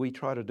 we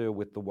try to deal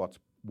with the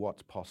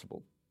what's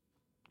possible.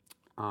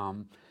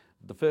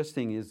 The first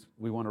thing is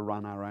we want to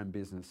run our own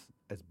business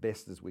as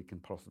best as we can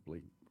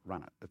possibly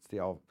run it. It's the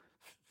old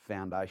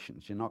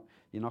foundations. You're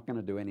not going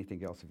to do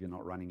anything else if you're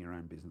not running your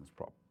own business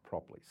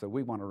properly. So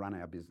we want to run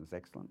our business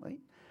excellently,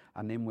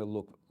 and then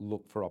we'll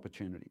look for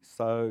opportunities.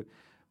 So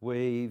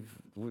we've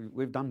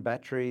done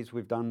batteries,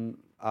 we've done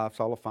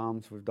solar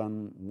farms, we've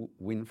done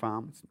wind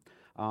farms.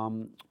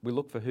 We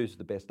look for who's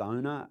the best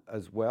owner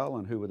as well,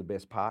 and who are the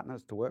best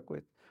partners to work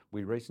with.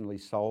 We recently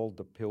sold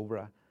the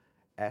Pilbara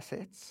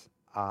assets,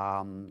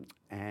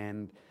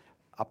 and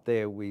up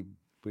there we've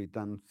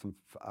done some.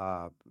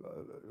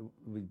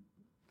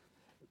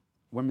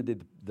 When we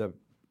did the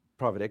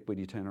private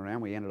equity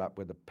turnaround, we ended up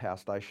with a power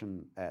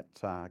station at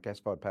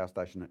gas-fired power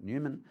station at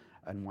Newman,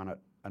 and one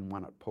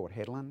at Port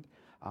Hedland.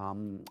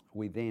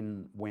 We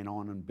then went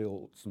on and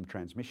built some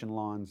transmission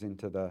lines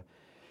into the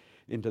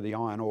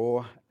iron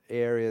ore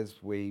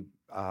areas. We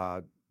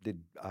did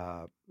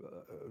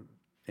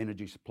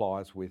energy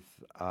supplies with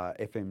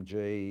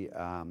FMG,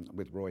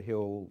 with Roy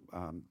Hill,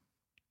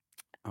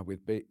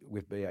 with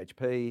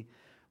BHP.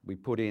 We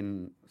put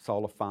in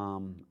solar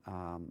farm,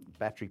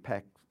 battery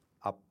packs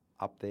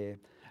up there.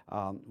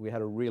 We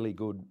had a really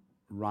good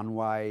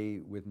runway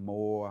with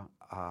more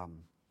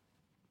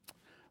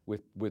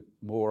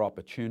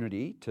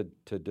opportunity to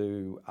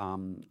do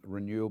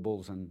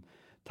renewables and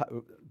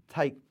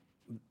take.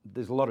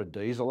 There's a lot of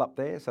diesel up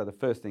there, so the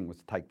first thing was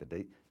to take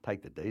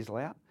the diesel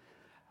out.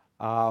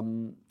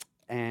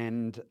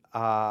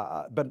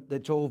 But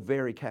it's all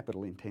very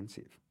capital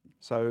intensive.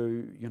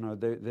 So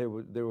there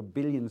were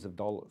billions of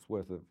dollars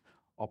worth of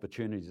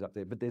opportunities up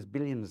there, but there's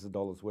billions of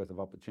dollars worth of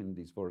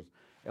opportunities for us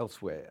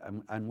elsewhere,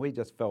 and we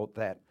just felt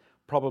that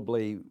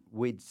probably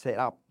we'd set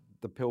up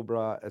the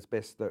Pilbara as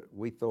best that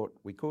we thought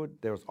we could.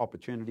 There was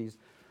opportunities.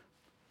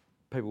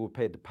 People were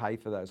prepared to pay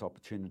for those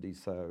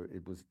opportunities, so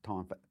it was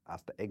time for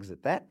us to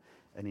exit that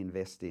and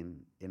invest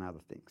in other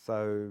things.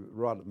 So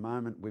right at the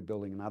moment, we're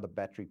building another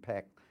battery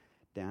pack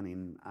down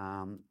in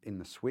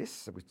the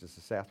Swiss, which is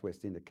the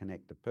southwest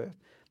interconnect to Perth.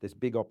 There's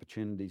big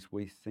opportunities,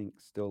 we think,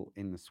 still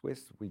in the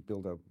Swiss. We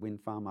build a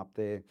wind farm up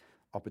there,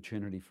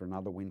 opportunity for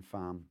another wind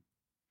farm.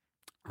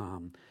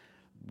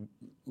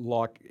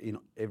 Like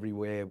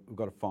everywhere, we've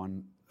got to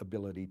find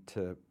ability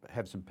to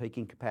have some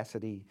peaking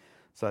capacity.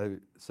 So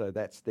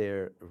that's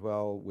there as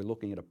well. We're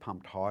looking at a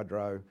pumped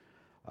hydro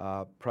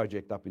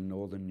project up in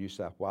northern New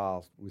South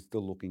Wales. We're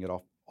still looking at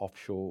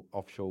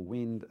offshore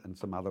wind and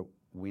some other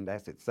wind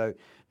assets. So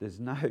there's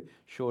no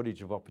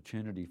shortage of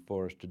opportunity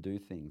for us to do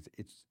things.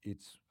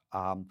 It's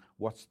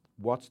what's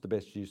the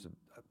best use of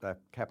that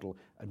capital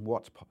and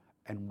what's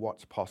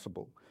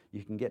possible.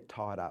 You can get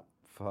tied up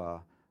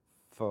for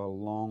a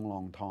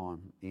long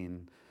time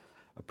in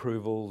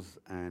approvals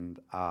and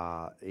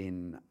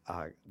in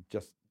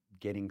just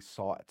getting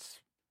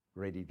sites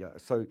ready to go.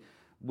 So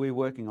we're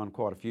working on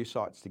quite a few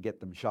sites to get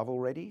them shovel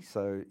ready.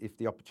 So if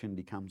the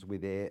opportunity comes, we're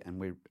there and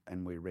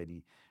we're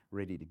ready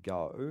to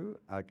go.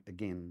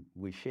 Again,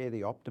 we share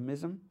the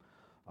optimism.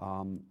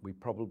 We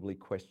probably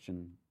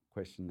question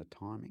the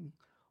timing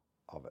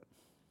of it.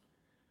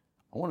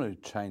 I want to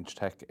change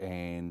tack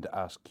and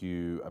ask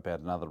you about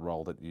another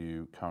role that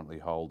you currently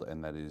hold,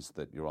 and that is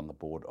that you're on the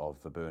board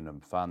of Viburnum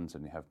Funds,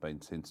 and you have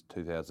been since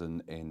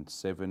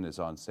 2007. As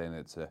I understand,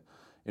 it's an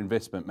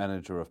investment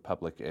manager of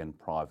public and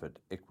private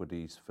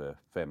equities for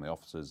family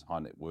offices, high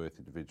net worth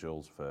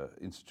individuals, for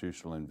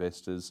institutional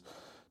investors.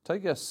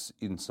 Take us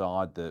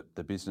inside the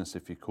business,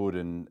 if you could,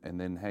 and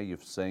then how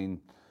you've seen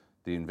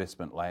the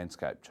investment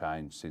landscape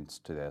change since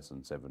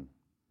 2007.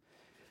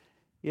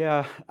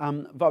 Yeah,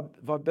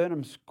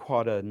 Viburnum's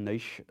quite a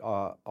niche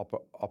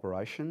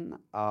operation.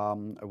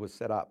 It was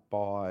set up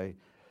by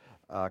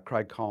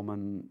Craig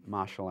Coleman,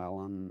 Marshall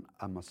Allen,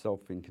 and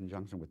myself in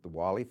conjunction with the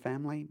Wiley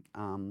family,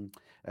 and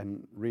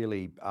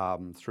really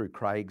through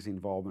Craig's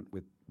involvement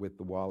with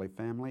the Wiley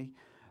family.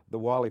 The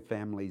Wiley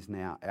family is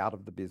now out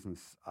of the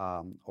business,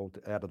 out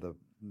of the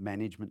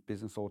management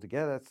business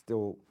altogether. It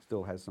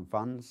still has some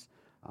funds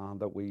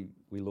that we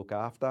look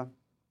after.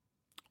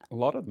 A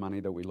lot of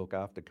money that we look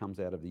after comes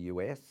out of the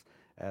US,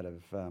 out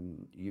of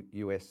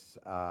US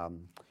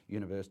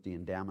university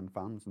endowment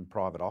funds and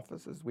private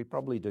offices. We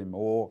probably do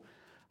more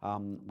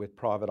with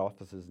private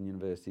offices and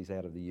universities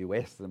out of the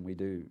US than we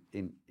do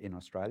in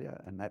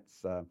Australia, and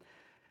that's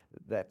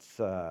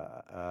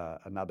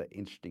another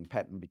interesting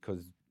pattern,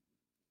 because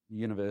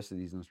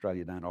universities in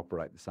Australia don't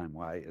operate the same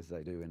way as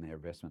they do in their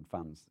investment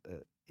funds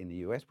in the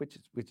US, which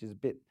is a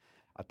bit.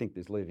 I think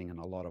there's leaving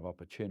a lot of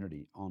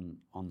opportunity on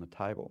the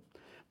table.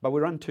 But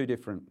we run two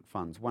different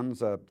funds.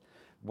 One's a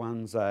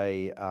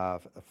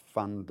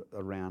fund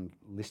around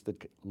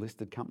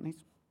listed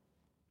companies,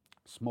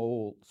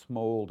 small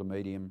to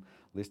medium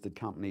listed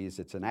companies.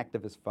 It's an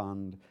activist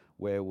fund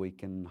where we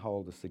can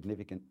hold a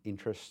significant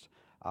interest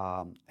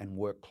and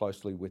work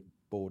closely with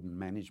board and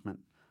management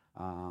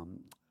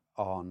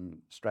on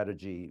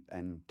strategy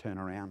and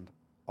turnaround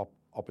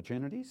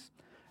opportunities.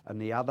 And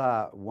the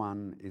other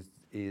one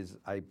is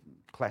a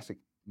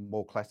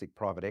more classic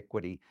private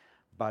equity,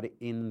 but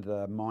in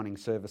the mining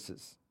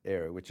services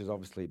area, which is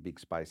obviously a big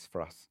space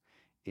for us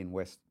in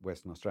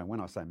Western Australia. When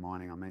I say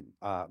mining, I mean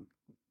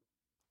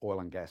oil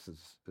and gas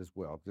as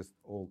well, just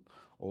all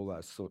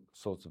those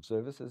sorts of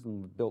services.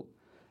 And we've built,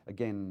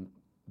 again,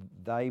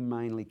 they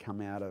mainly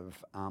come out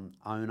of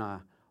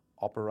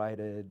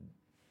owner-operated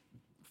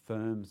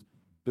firms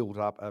built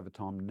up over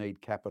time,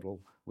 need capital.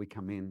 We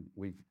come in,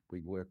 we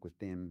work with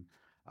them,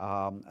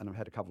 and I've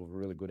had a couple of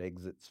really good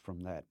exits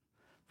from that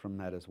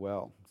as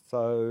well.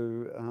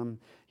 So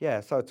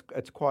so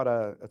it's quite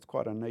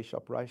a niche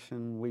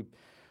operation.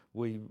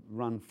 We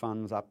run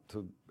funds up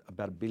to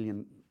about $1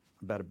 billion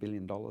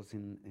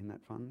in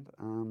that fund.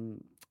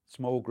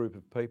 Small group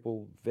of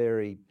people,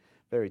 very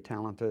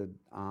talented,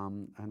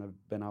 and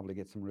have been able to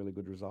get some really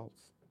good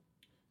results.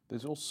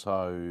 There's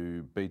also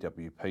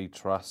BWP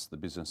Trust, the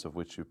business of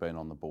which you've been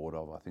on the board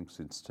of, I think,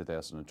 since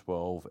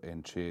 2012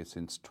 and chair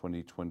since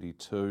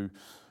 2022.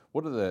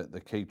 What are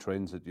the key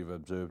trends that you've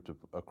observed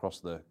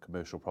across the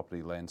commercial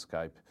property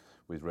landscape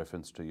with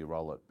reference to your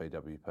role at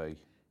BWP?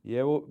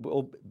 Yeah,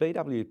 well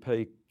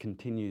BWP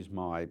continues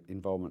my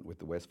involvement with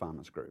the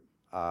Wesfarmers Group.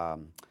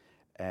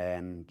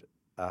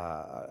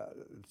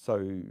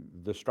 So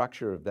the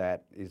structure of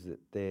that is that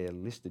they're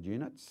listed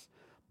units,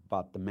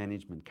 but the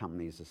management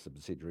company is a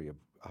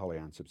wholly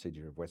owned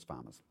subsidiary of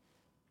Wesfarmers.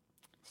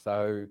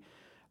 So,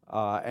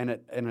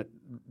 and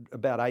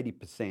about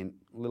 80%,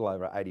 a little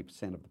over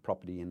 80% of the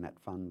property in that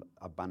fund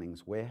are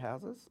Bunnings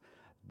warehouses.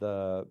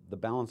 The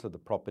balance of the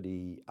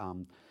property,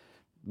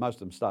 most of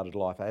them started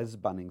life as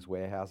Bunnings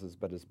warehouses,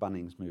 but as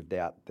Bunnings moved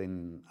out,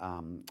 then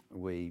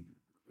we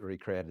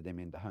recreated them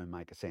into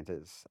homemaker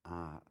centres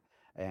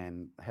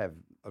and have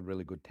a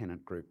really good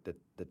tenant group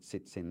that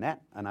sits in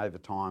that. And over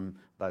time,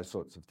 those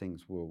sorts of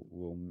things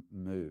will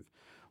move.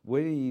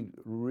 We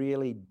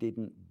really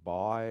didn't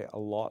buy a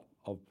lot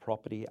of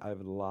property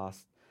over the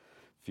last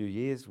few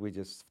years. We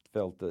just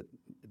felt that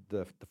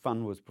the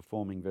fund was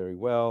performing very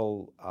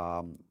well.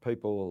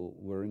 People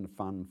were in the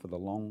fund for the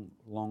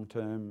long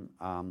term.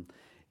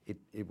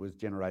 It was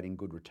generating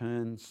good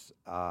returns.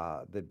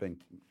 There'd been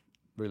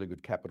really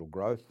good capital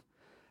growth.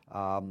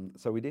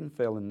 So we didn't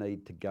feel the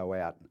need to go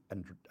out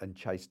and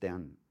chase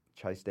down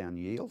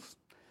yields.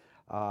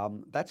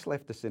 That's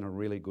left us in a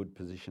really good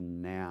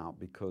position now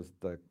because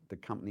the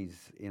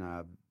company's in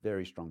a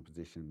very strong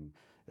position.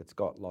 It's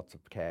got lots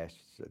of cash.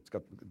 It's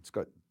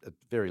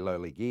very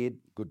lowly geared,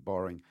 good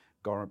borrowing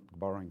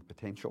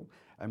potential,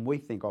 and we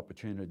think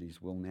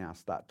opportunities will now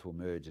start to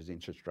emerge as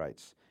interest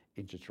rates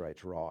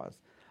rise.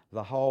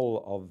 The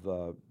whole of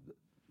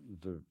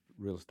the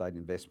real estate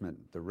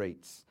investment, the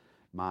REITs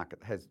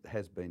market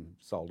has been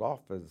sold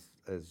off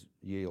as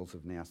yields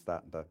have now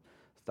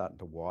starting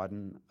to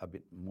widen a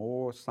bit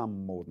more,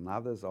 some more than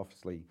others.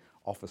 Obviously,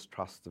 office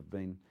trusts have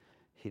been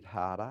hit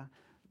harder.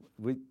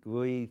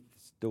 We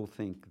still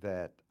think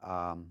that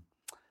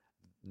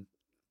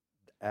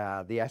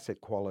the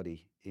asset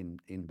quality in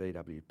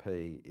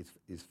BWP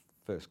is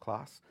first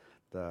class.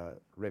 The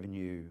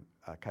revenue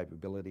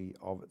capability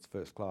of it's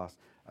first class,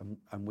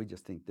 and we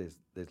just think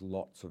there's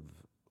lots of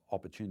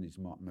opportunities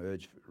might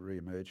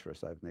re-emerge for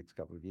us over the next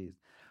couple of years.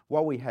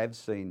 What we have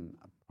seen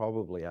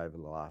probably over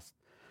the last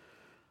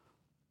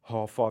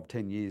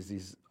 5-10 years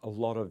is a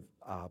lot of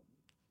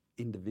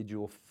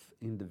individual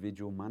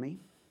money,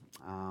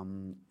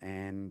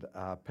 and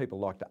people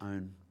like to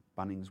own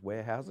Bunnings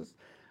warehouses.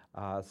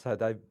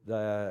 So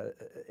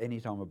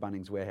anytime a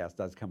Bunnings warehouse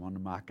does come on the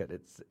market,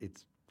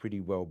 it's pretty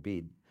well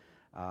bid,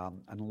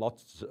 and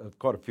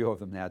quite a few of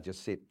them now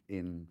just sit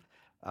in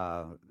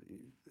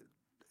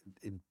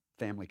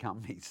family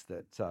companies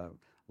that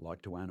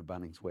like to own a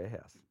Bunnings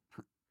warehouse.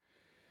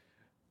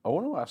 I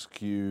want to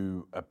ask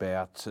you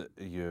about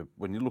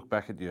when you look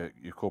back at your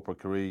corporate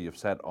career, you've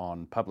sat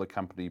on public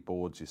company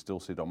boards, you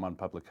still sit on one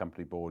public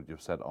company board, you've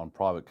sat on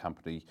private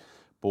company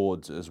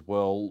boards as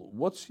well.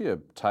 What's your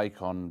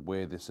take on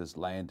where this has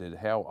landed?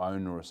 How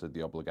onerous are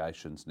the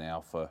obligations now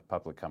for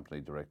public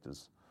company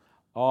directors?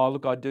 Oh,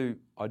 look, I do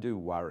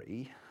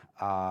worry.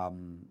 Our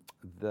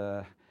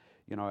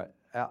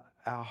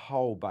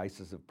whole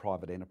basis of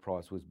private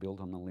enterprise was built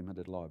on a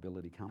limited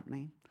liability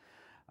company.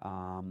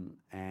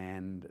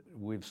 And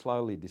we've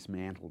slowly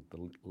dismantled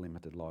the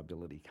limited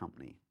liability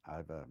company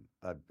over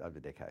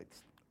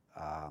decades.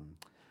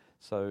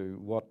 So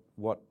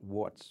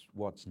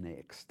what's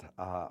next?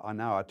 I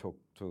know I talk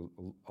to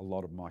a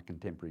lot of my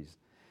contemporaries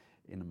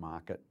in the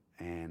market,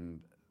 and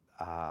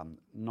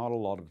not a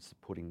lot of us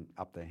are putting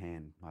up their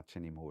hand much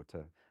anymore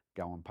to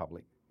go on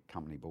public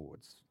company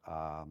boards.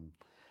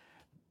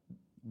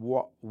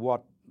 You're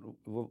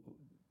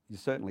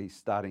certainly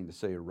starting to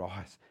see a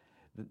rise.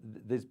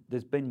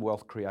 There's been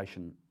wealth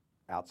creation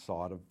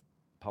outside of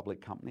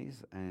public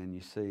companies, and you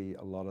see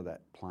a lot of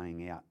that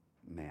playing out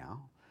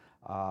now.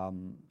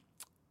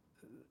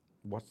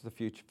 What's the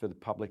future for the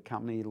public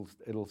company?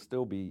 It'll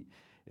still be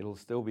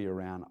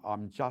around.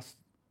 I'm just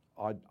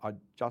I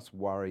just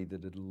worry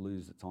that it'll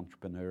lose its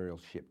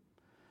entrepreneurship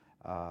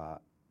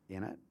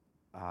in it,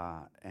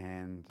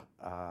 and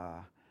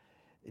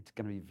it's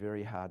going to be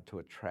very hard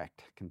to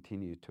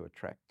continue to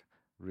attract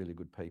really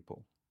good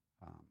people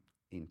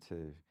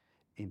into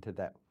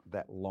that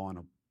line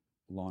of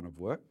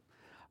work.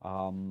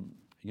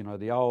 You know,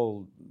 the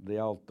old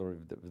story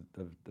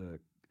of the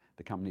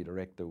company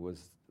director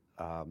was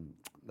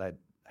they'd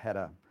had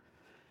a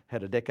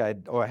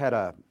decade, or had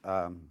a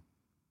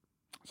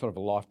sort of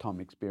a lifetime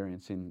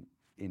experience in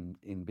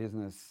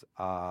business.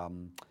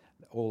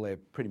 All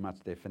pretty much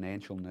their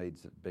financial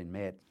needs have been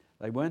met.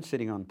 They weren't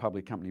sitting on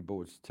public company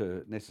boards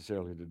to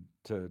necessarily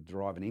to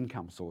derive an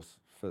income source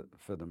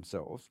for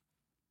themselves.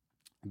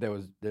 There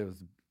was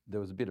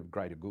a bit of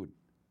greater good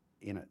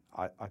in it.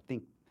 I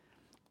think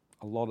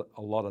a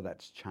lot of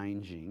that's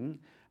changing,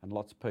 and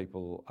lots of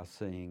people are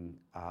seeing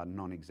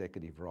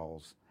non-executive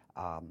roles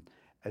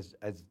as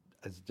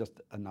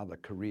just another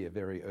career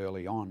very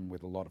early on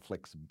with a lot of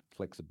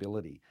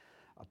flexibility.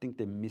 I think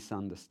they're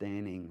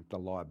misunderstanding the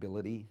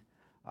liability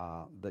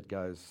that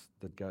goes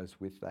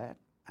with that,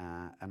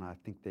 and I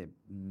think they're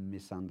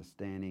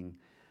misunderstanding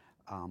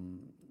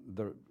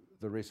the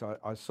risk.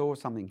 I saw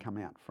something come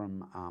out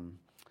from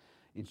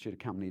Institute of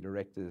Company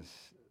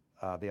Directors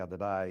the other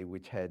day,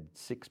 which had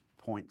 6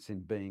 points in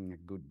being a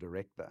good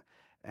director,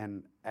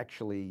 and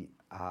actually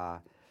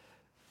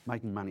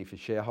making money for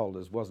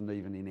shareholders wasn't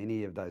even in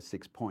any of those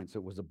 6 points.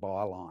 It was a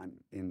byline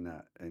in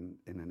the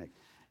next.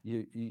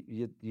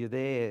 You're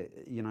there,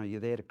 you know, you're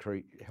there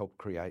to help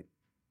create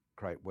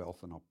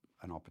wealth and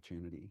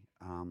opportunity.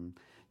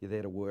 You're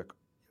there to work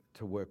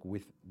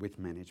with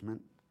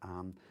management.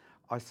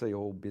 I see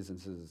all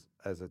businesses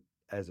as a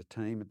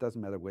team. It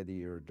doesn't matter whether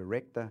you're a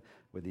director,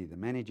 whether you're the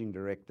managing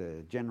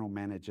director, general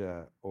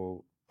manager,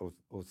 or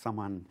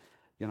someone,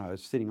 you know,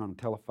 sitting on a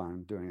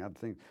telephone doing other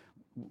things.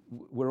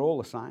 We're all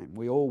the same.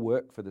 We all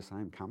work for the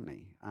same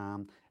company.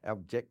 Our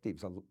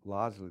objectives are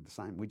largely the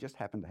same. We just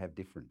happen to have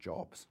different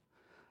jobs.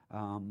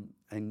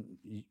 And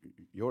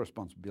your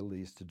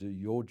responsibility is to do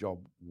your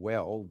job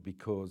well,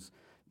 because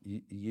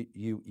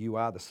you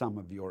are the sum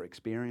of your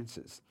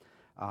experiences.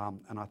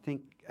 And I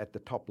think at the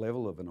top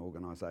level of an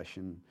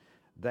organisation,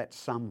 that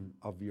sum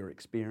of your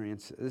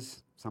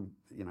experiences,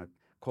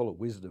 call it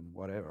wisdom,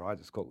 whatever, I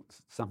just call it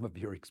sum of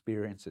your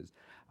experiences,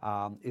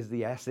 is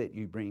the asset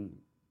you bring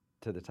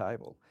to the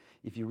table.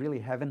 If you really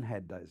haven't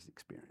had those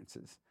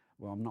experiences,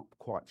 well, I'm not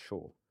quite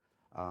sure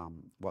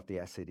what the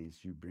asset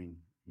is you bring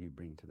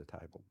to the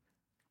table.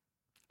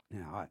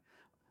 Now,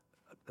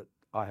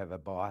 I have a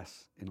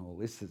bias in all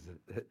this as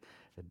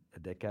a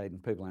decade,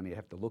 and people only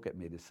have to look at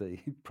me to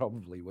see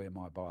probably where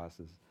my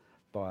biases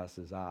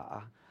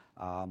are.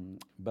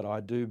 But I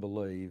do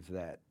believe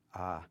that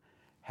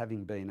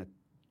having been a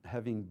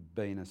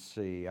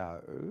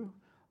CEO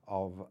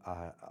of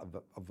a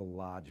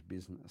large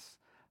business,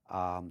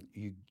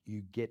 you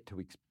get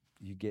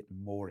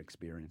more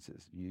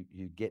experiences.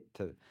 You get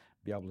to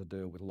be able to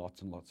deal with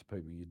lots and lots of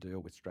people. You deal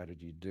with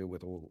strategy. You deal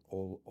with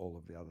all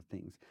of the other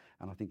things.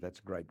 And I think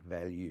that's great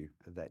value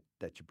that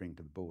you bring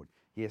to the board.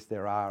 Yes,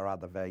 there are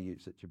other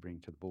values that you bring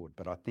to the board,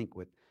 but I think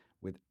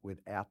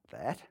without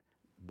that,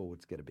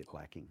 boards get a bit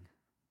lacking.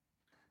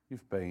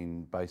 You've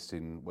been based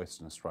in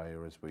Western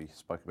Australia, as we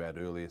spoke about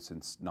earlier,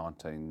 since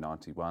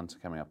 1991, so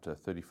coming up to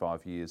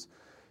 35 years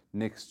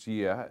next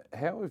year.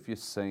 How have you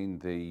seen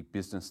the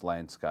business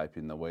landscape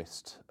in the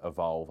West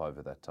evolve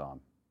over that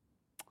time?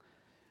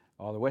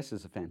 Oh, the West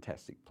is a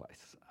fantastic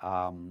place.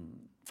 As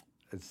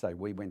I say,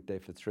 we went there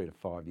for 3 to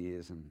 5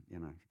 years, and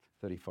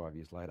 35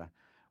 years later,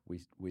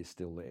 we're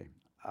still there.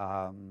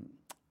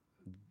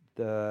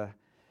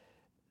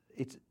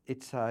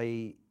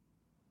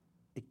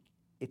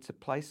 It's a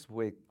place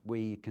where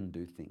you can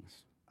do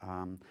things.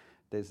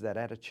 There's that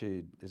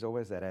attitude. There's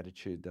always that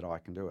attitude that I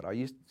can do it. I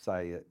used to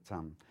say that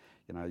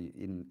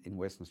in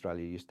Western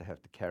Australia, you used to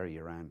have to carry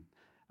your own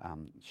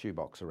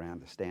shoebox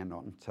around to stand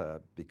on,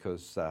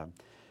 because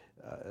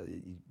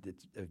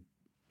it's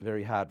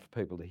very hard for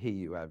people to hear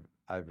you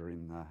over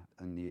in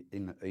the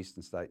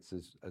eastern states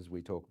as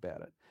we talk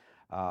about it.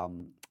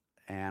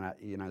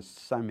 And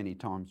so many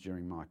times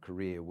during my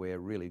career where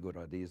really good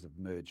ideas have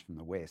emerged from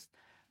the West,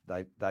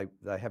 they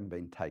haven't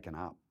been taken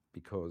up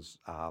because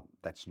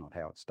that's not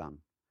how it's done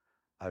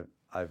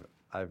over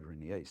in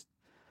the East.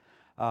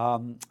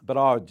 But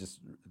I would just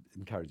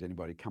encourage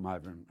anybody to come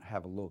over and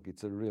have a look.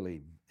 It's a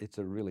really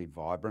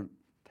vibrant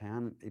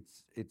town.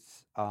 It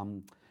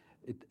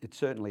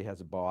certainly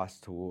has a bias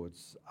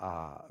towards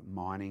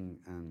mining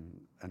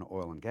and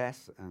oil and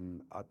gas,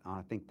 and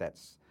I think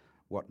that's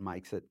what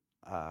makes it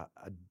a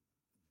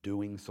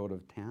doing sort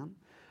of town.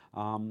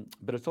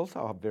 But it's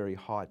also a very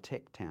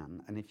high-tech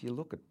town, and if you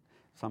look at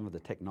some of the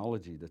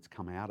technology that's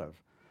come out of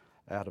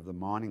the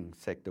mining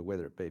sector,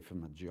 whether it be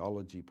from a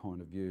geology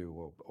point of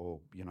view or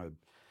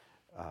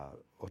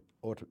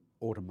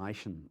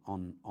automation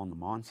on the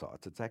mine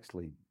sites, it's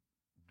actually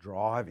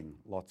driving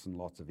lots and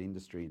lots of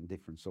industry in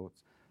different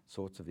sorts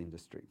sorts of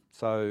industry.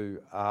 So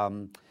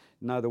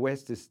no, the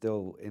West is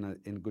still in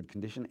a good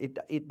condition.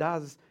 It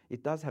does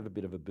have a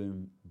bit of a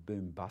boom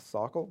bust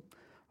cycle.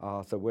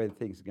 So where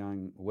things are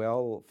going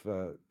well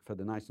for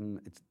the nation,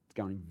 it's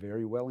going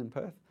very well in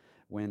Perth.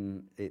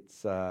 When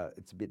it's a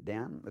bit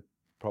down, it's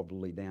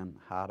probably down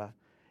harder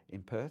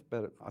in Perth.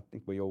 But I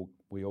think we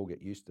all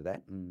get used to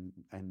that and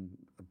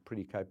are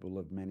pretty capable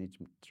of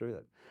management through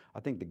that. I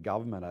think the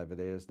government over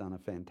there has done a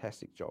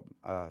fantastic job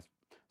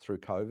through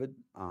COVID.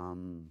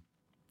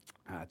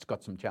 It's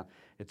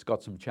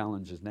got some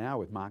challenges now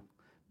with Mark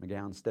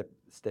McGowan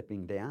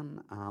stepping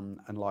down,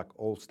 and like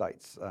all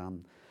states,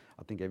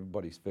 I think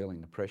everybody's feeling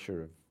the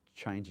pressure of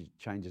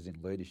changes in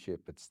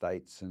leadership at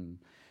states, and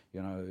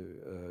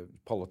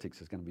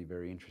politics is going to be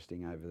very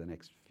interesting over the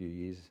next few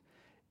years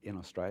in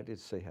Australia to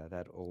see how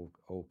that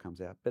all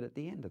comes out. But at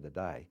the end of the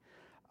day,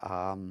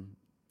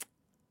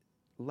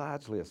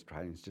 largely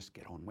Australians just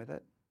get on with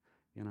it.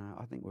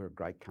 I think we're a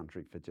great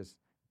country for just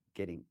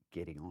getting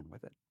on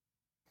with it.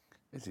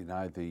 As you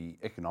know, the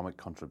economic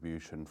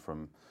contribution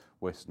from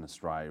Western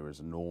Australia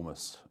is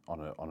enormous on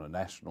a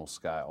national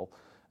scale,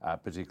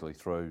 particularly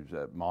through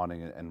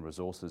mining and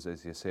resources,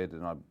 as you said.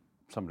 And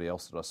somebody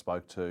else that I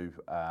spoke to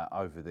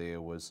over there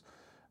was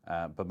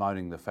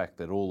bemoaning the fact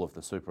that all of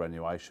the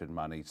superannuation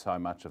money, so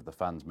much of the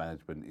funds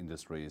management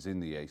industry is in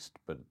the East,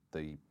 but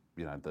the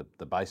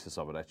basis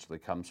of it actually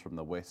comes from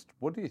the West.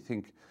 What do you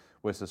think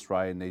West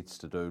Australia needs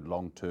to do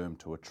long term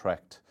to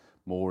attract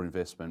more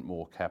investment,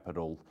 more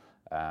capital,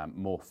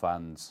 more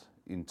funds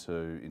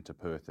into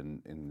Perth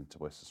and into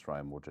West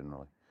Australia more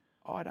generally?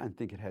 I don't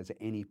think it has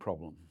any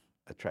problem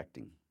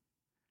attracting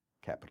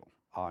capital.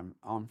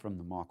 I'm from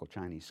the Michael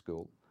Chaney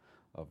school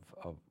of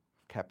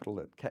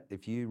capital.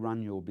 If you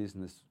run your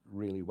business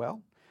really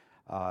well,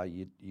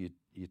 you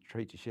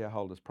treat your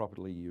shareholders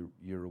properly, you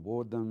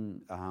reward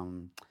them,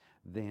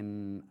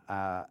 then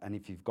and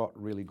if you've got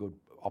really good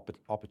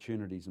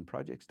opportunities and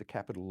projects, the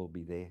capital will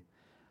be there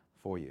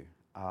for you.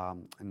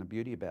 And the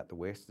beauty about the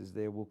West is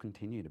there will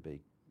continue to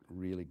be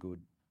really good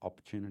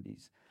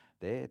opportunities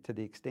there, to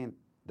the extent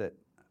that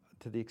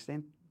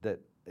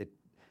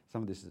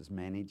some of this is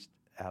managed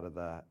out of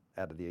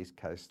the East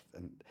Coast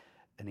and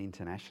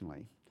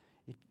internationally.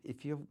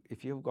 If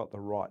you've got the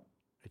right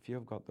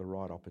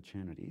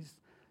opportunities,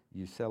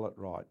 you sell it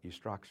right, you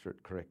structure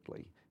it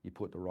correctly, you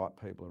put the right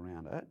people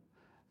around it,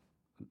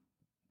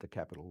 the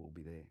capital will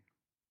be there.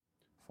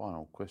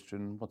 Final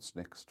question: what's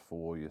next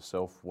for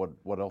yourself?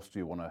 What else do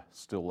you want to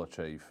still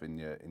achieve in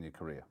your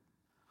career?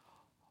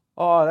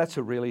 Oh, that's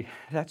a really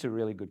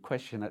good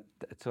question. At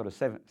sort of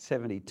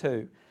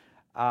 72,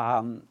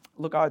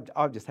 look,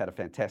 I've just had a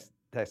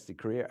fantastic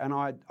career, and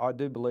I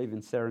do believe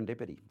in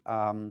serendipity.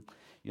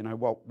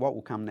 What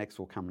will come next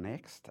will come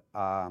next.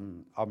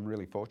 I'm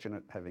really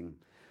fortunate having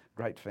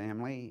great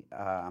family,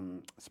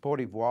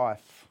 supportive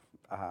wife.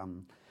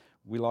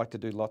 We like to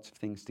do lots of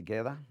things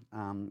together,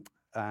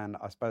 and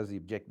I suppose the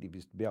objective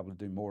is to be able to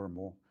do more and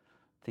more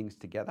things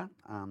together.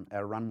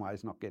 Our runway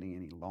is not getting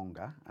any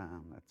longer;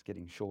 it's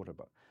getting shorter,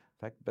 but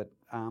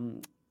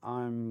I'm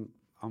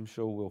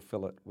sure we'll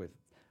fill it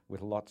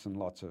with lots and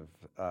lots of.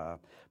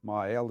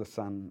 My eldest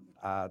son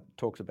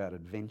talks about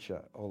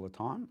adventure all the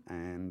time,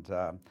 and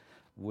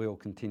we'll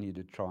continue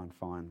to try and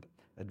find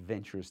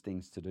adventurous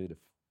things to do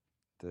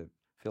to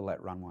fill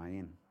that runway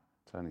in.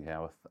 Tony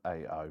Howarth,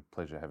 AO,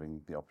 pleasure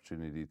having the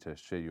opportunity to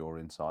share your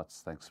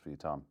insights. Thanks for your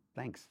time.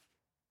 Thanks.